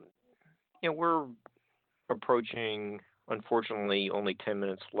 we're approaching, unfortunately, only 10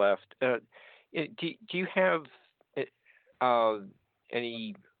 minutes left. Do you have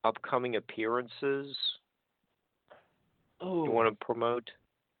any upcoming appearances you want to promote?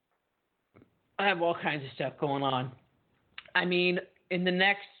 I have all kinds of stuff going on. I mean, in the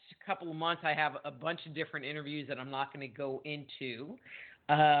next couple of months, I have a bunch of different interviews that I'm not going to go into.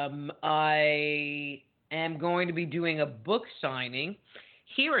 I am going to be doing a book signing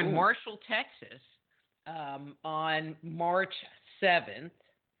here in Marshall, Texas, on March 7th.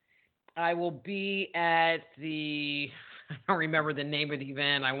 I will be at the, I don't remember the name of the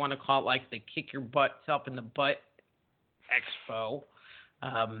event. I want to call it like the Kick Your Butts Up in the Butt Expo.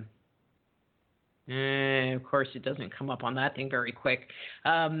 Of course, it doesn't come up on that thing very quick.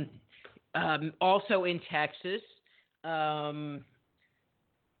 Also in Texas.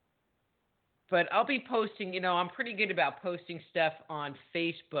 But I'll be posting, I'm pretty good about posting stuff on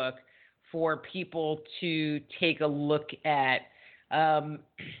Facebook for people to take a look at. And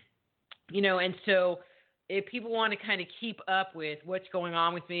so if people want to kind of keep up with what's going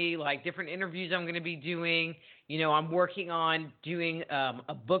on with me, like different interviews I'm going to be doing, I'm working on doing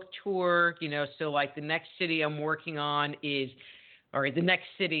a book tour, so like the next city I'm working on the next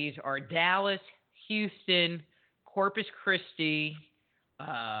cities are Dallas, Houston, Corpus Christi,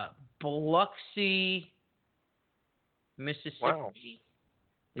 Biloxi, Mississippi. Wow.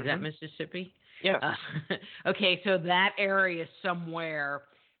 Is that Mississippi? Yeah. Okay, so that area somewhere,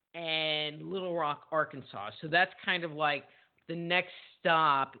 and Little Rock, Arkansas. So that's kind of like the next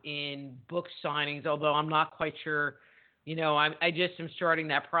stop in book signings, although I'm not quite sure. I just am starting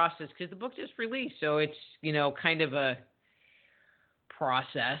that process because the book just released. So it's, kind of a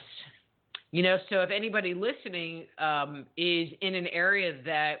process. So if anybody listening is in an area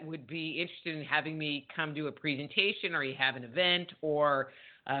that would be interested in having me come do a presentation, or you have an event, or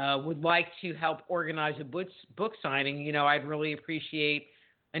would like to help organize a book signing, I'd really appreciate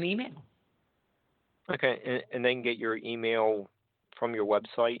an email. Okay, and then get your email from your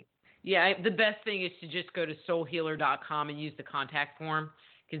website? Yeah, the best thing is to just go to soulhealer.com and use the contact form,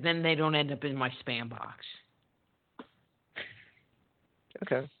 because then they don't end up in my spam box.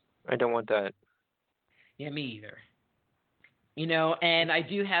 Okay. I don't want that. Yeah, me either. And I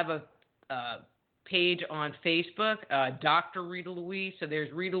do have a page on Facebook, Dr. Rita Louise. So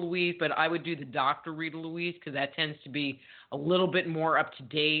there's Rita Louise, but I would do the Dr. Rita Louise because that tends to be a little bit more up to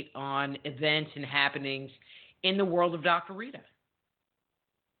date on events and happenings in the world of Dr. Rita.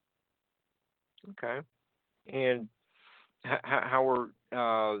 Okay. And how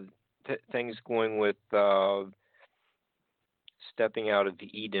are things going with Stepping Out of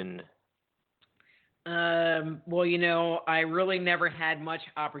Eden? Well, I really never had much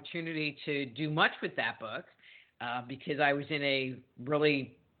opportunity to do much with that book because I was in a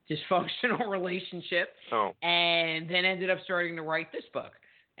really dysfunctional relationship, and then ended up starting to write this book.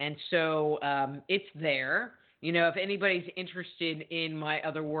 And so it's there. If anybody's interested in my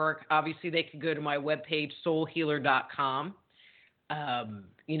other work, obviously they can go to my webpage, soulhealer.com.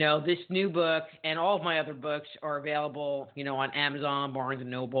 This new book and all of my other books are available, on Amazon, Barnes &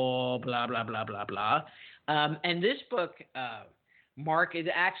 Noble, blah, blah, blah, blah, blah. And this book, Mark, is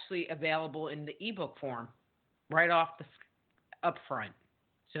actually available in the ebook form right off up front.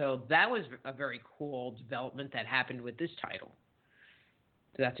 So that was a very cool development that happened with this title.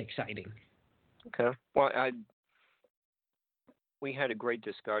 So that's exciting. Okay. Well, we had a great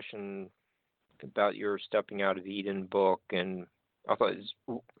discussion about your Stepping Out of Eden book, and I thought it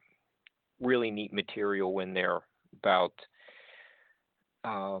was really neat material in there about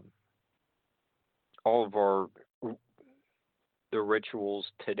all of the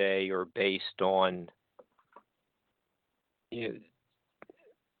rituals today are based on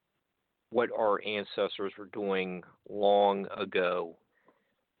what our ancestors were doing long ago.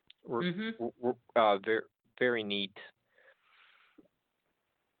 Very, very neat.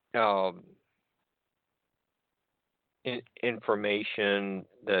 Information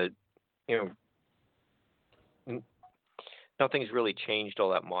that nothing's really changed all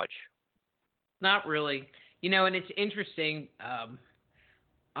that much. Not really. And it's interesting.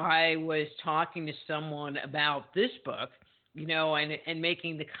 I was talking to someone about this book, and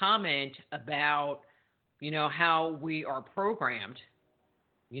making the comment about, how we are programmed,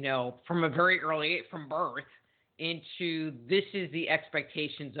 from a very early age, from birth, into this is the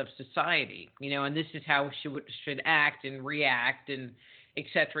expectations of society, and this is how we should act and react and et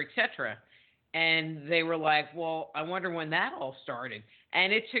cetera, et cetera. And they were like, well, I wonder when that all started.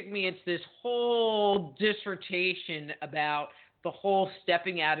 And it's this whole dissertation about the whole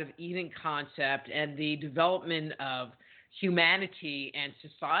stepping out of Eden concept and the development of humanity and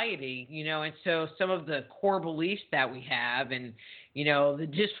society, and so some of the core beliefs that we have and, the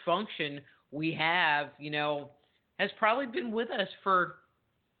dysfunction we have, has probably been with us for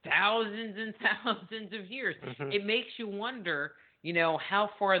thousands and thousands of years. Mm-hmm. It makes you wonder, how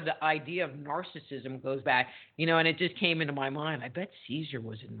far the idea of narcissism goes back, and it just came into my mind. I bet Caesar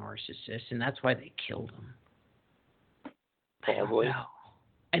was a narcissist, and that's why they killed him. Probably.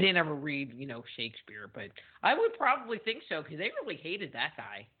 I didn't ever read, Shakespeare, but I would probably think so because they really hated that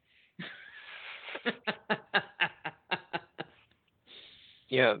guy.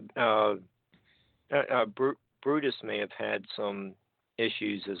 Yeah, Brutus may have had some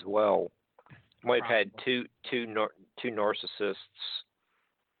issues as well. Might have had two narcissists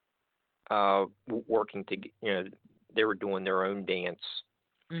working together. They were doing their own dance.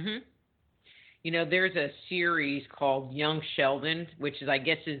 Mm-hmm. There's a series called Young Sheldon, which is, I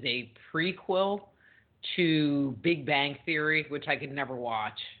guess, is a prequel to Big Bang Theory, which I could never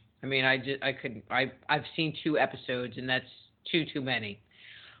watch. I mean, I've seen 2 episodes, and that's too many.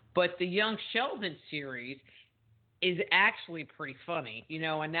 But the Young Sheldon series is actually pretty funny,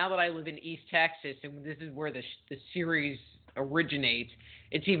 and now that I live in East Texas, and this is where the series originates,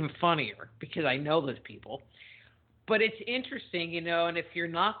 it's even funnier because I know those people. But it's interesting, and if you're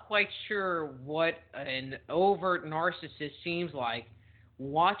not quite sure what an overt narcissist seems like,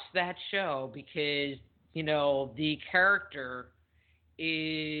 watch that show because, the character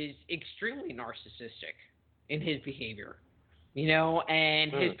is extremely narcissistic in his behavior,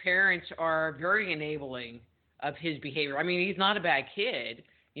 and his parents are very enabling of his behavior. I mean, he's not a bad kid,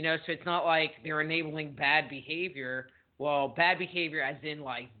 so it's not like they're enabling bad behavior. Well, bad behavior as in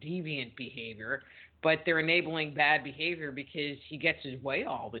like deviant behavior, but they're enabling bad behavior because he gets his way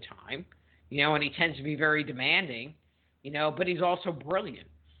all the time, and he tends to be very demanding, but he's also brilliant,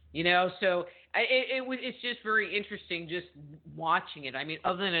 so it's just very interesting just watching it. I mean,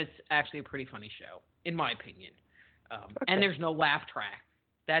 other than it's actually a pretty funny show, in my opinion. Okay. And there's no laugh track.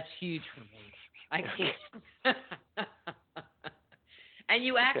 That's huge for me. I can't. And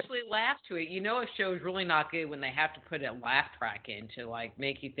you actually laugh to it. A show's really not good when they have to put a laugh track in to like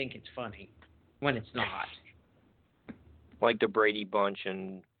make you think it's funny when it's not. Like the Brady Bunch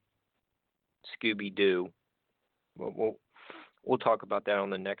and Scooby Doo. We'll talk about that on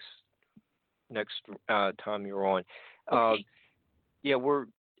the next time you're on. Okay. Yeah, we're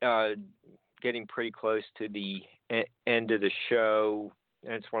getting pretty close to the end of the show.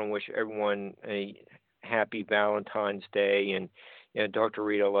 I just want to wish everyone a happy Valentine's Day, and Dr.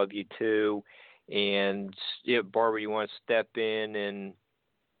 Reed, I love you too. And Barbara, you want to step in and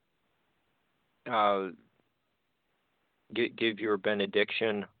give your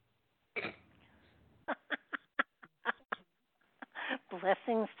benediction?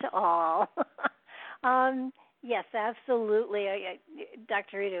 Blessings to all. Yes, absolutely.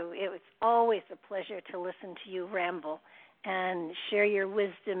 Dr. Rita, it was always a pleasure to listen to you ramble and share your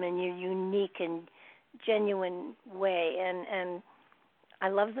wisdom in your unique and genuine way. And I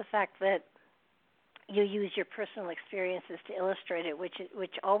love the fact that you use your personal experiences to illustrate it,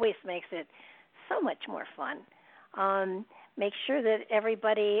 which always makes it so much more fun. Make sure that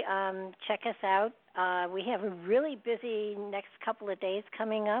everybody check us out. We have a really busy next couple of days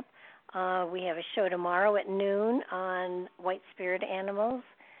coming up. We have a show tomorrow at noon on white spirit animals,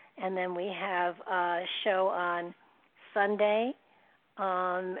 and then we have a show on Sunday,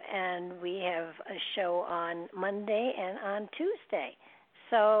 and we have a show on Monday and on Tuesday.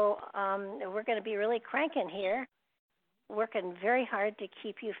 So we're going to be really cranking here. working very hard to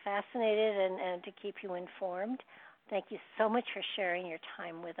keep you fascinated and to keep you informed. Thank you so much for sharing your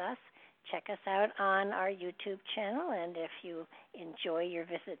time with us. Check us out on our YouTube channel, and if you enjoy your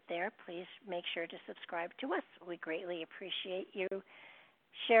visit there, please make sure to subscribe to us. We greatly appreciate you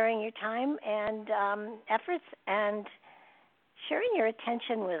sharing your time and efforts and sharing your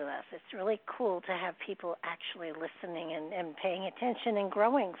attention with us. It's really cool to have people actually listening and paying attention and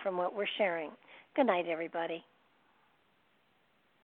growing from what we're sharing. Good night, everybody.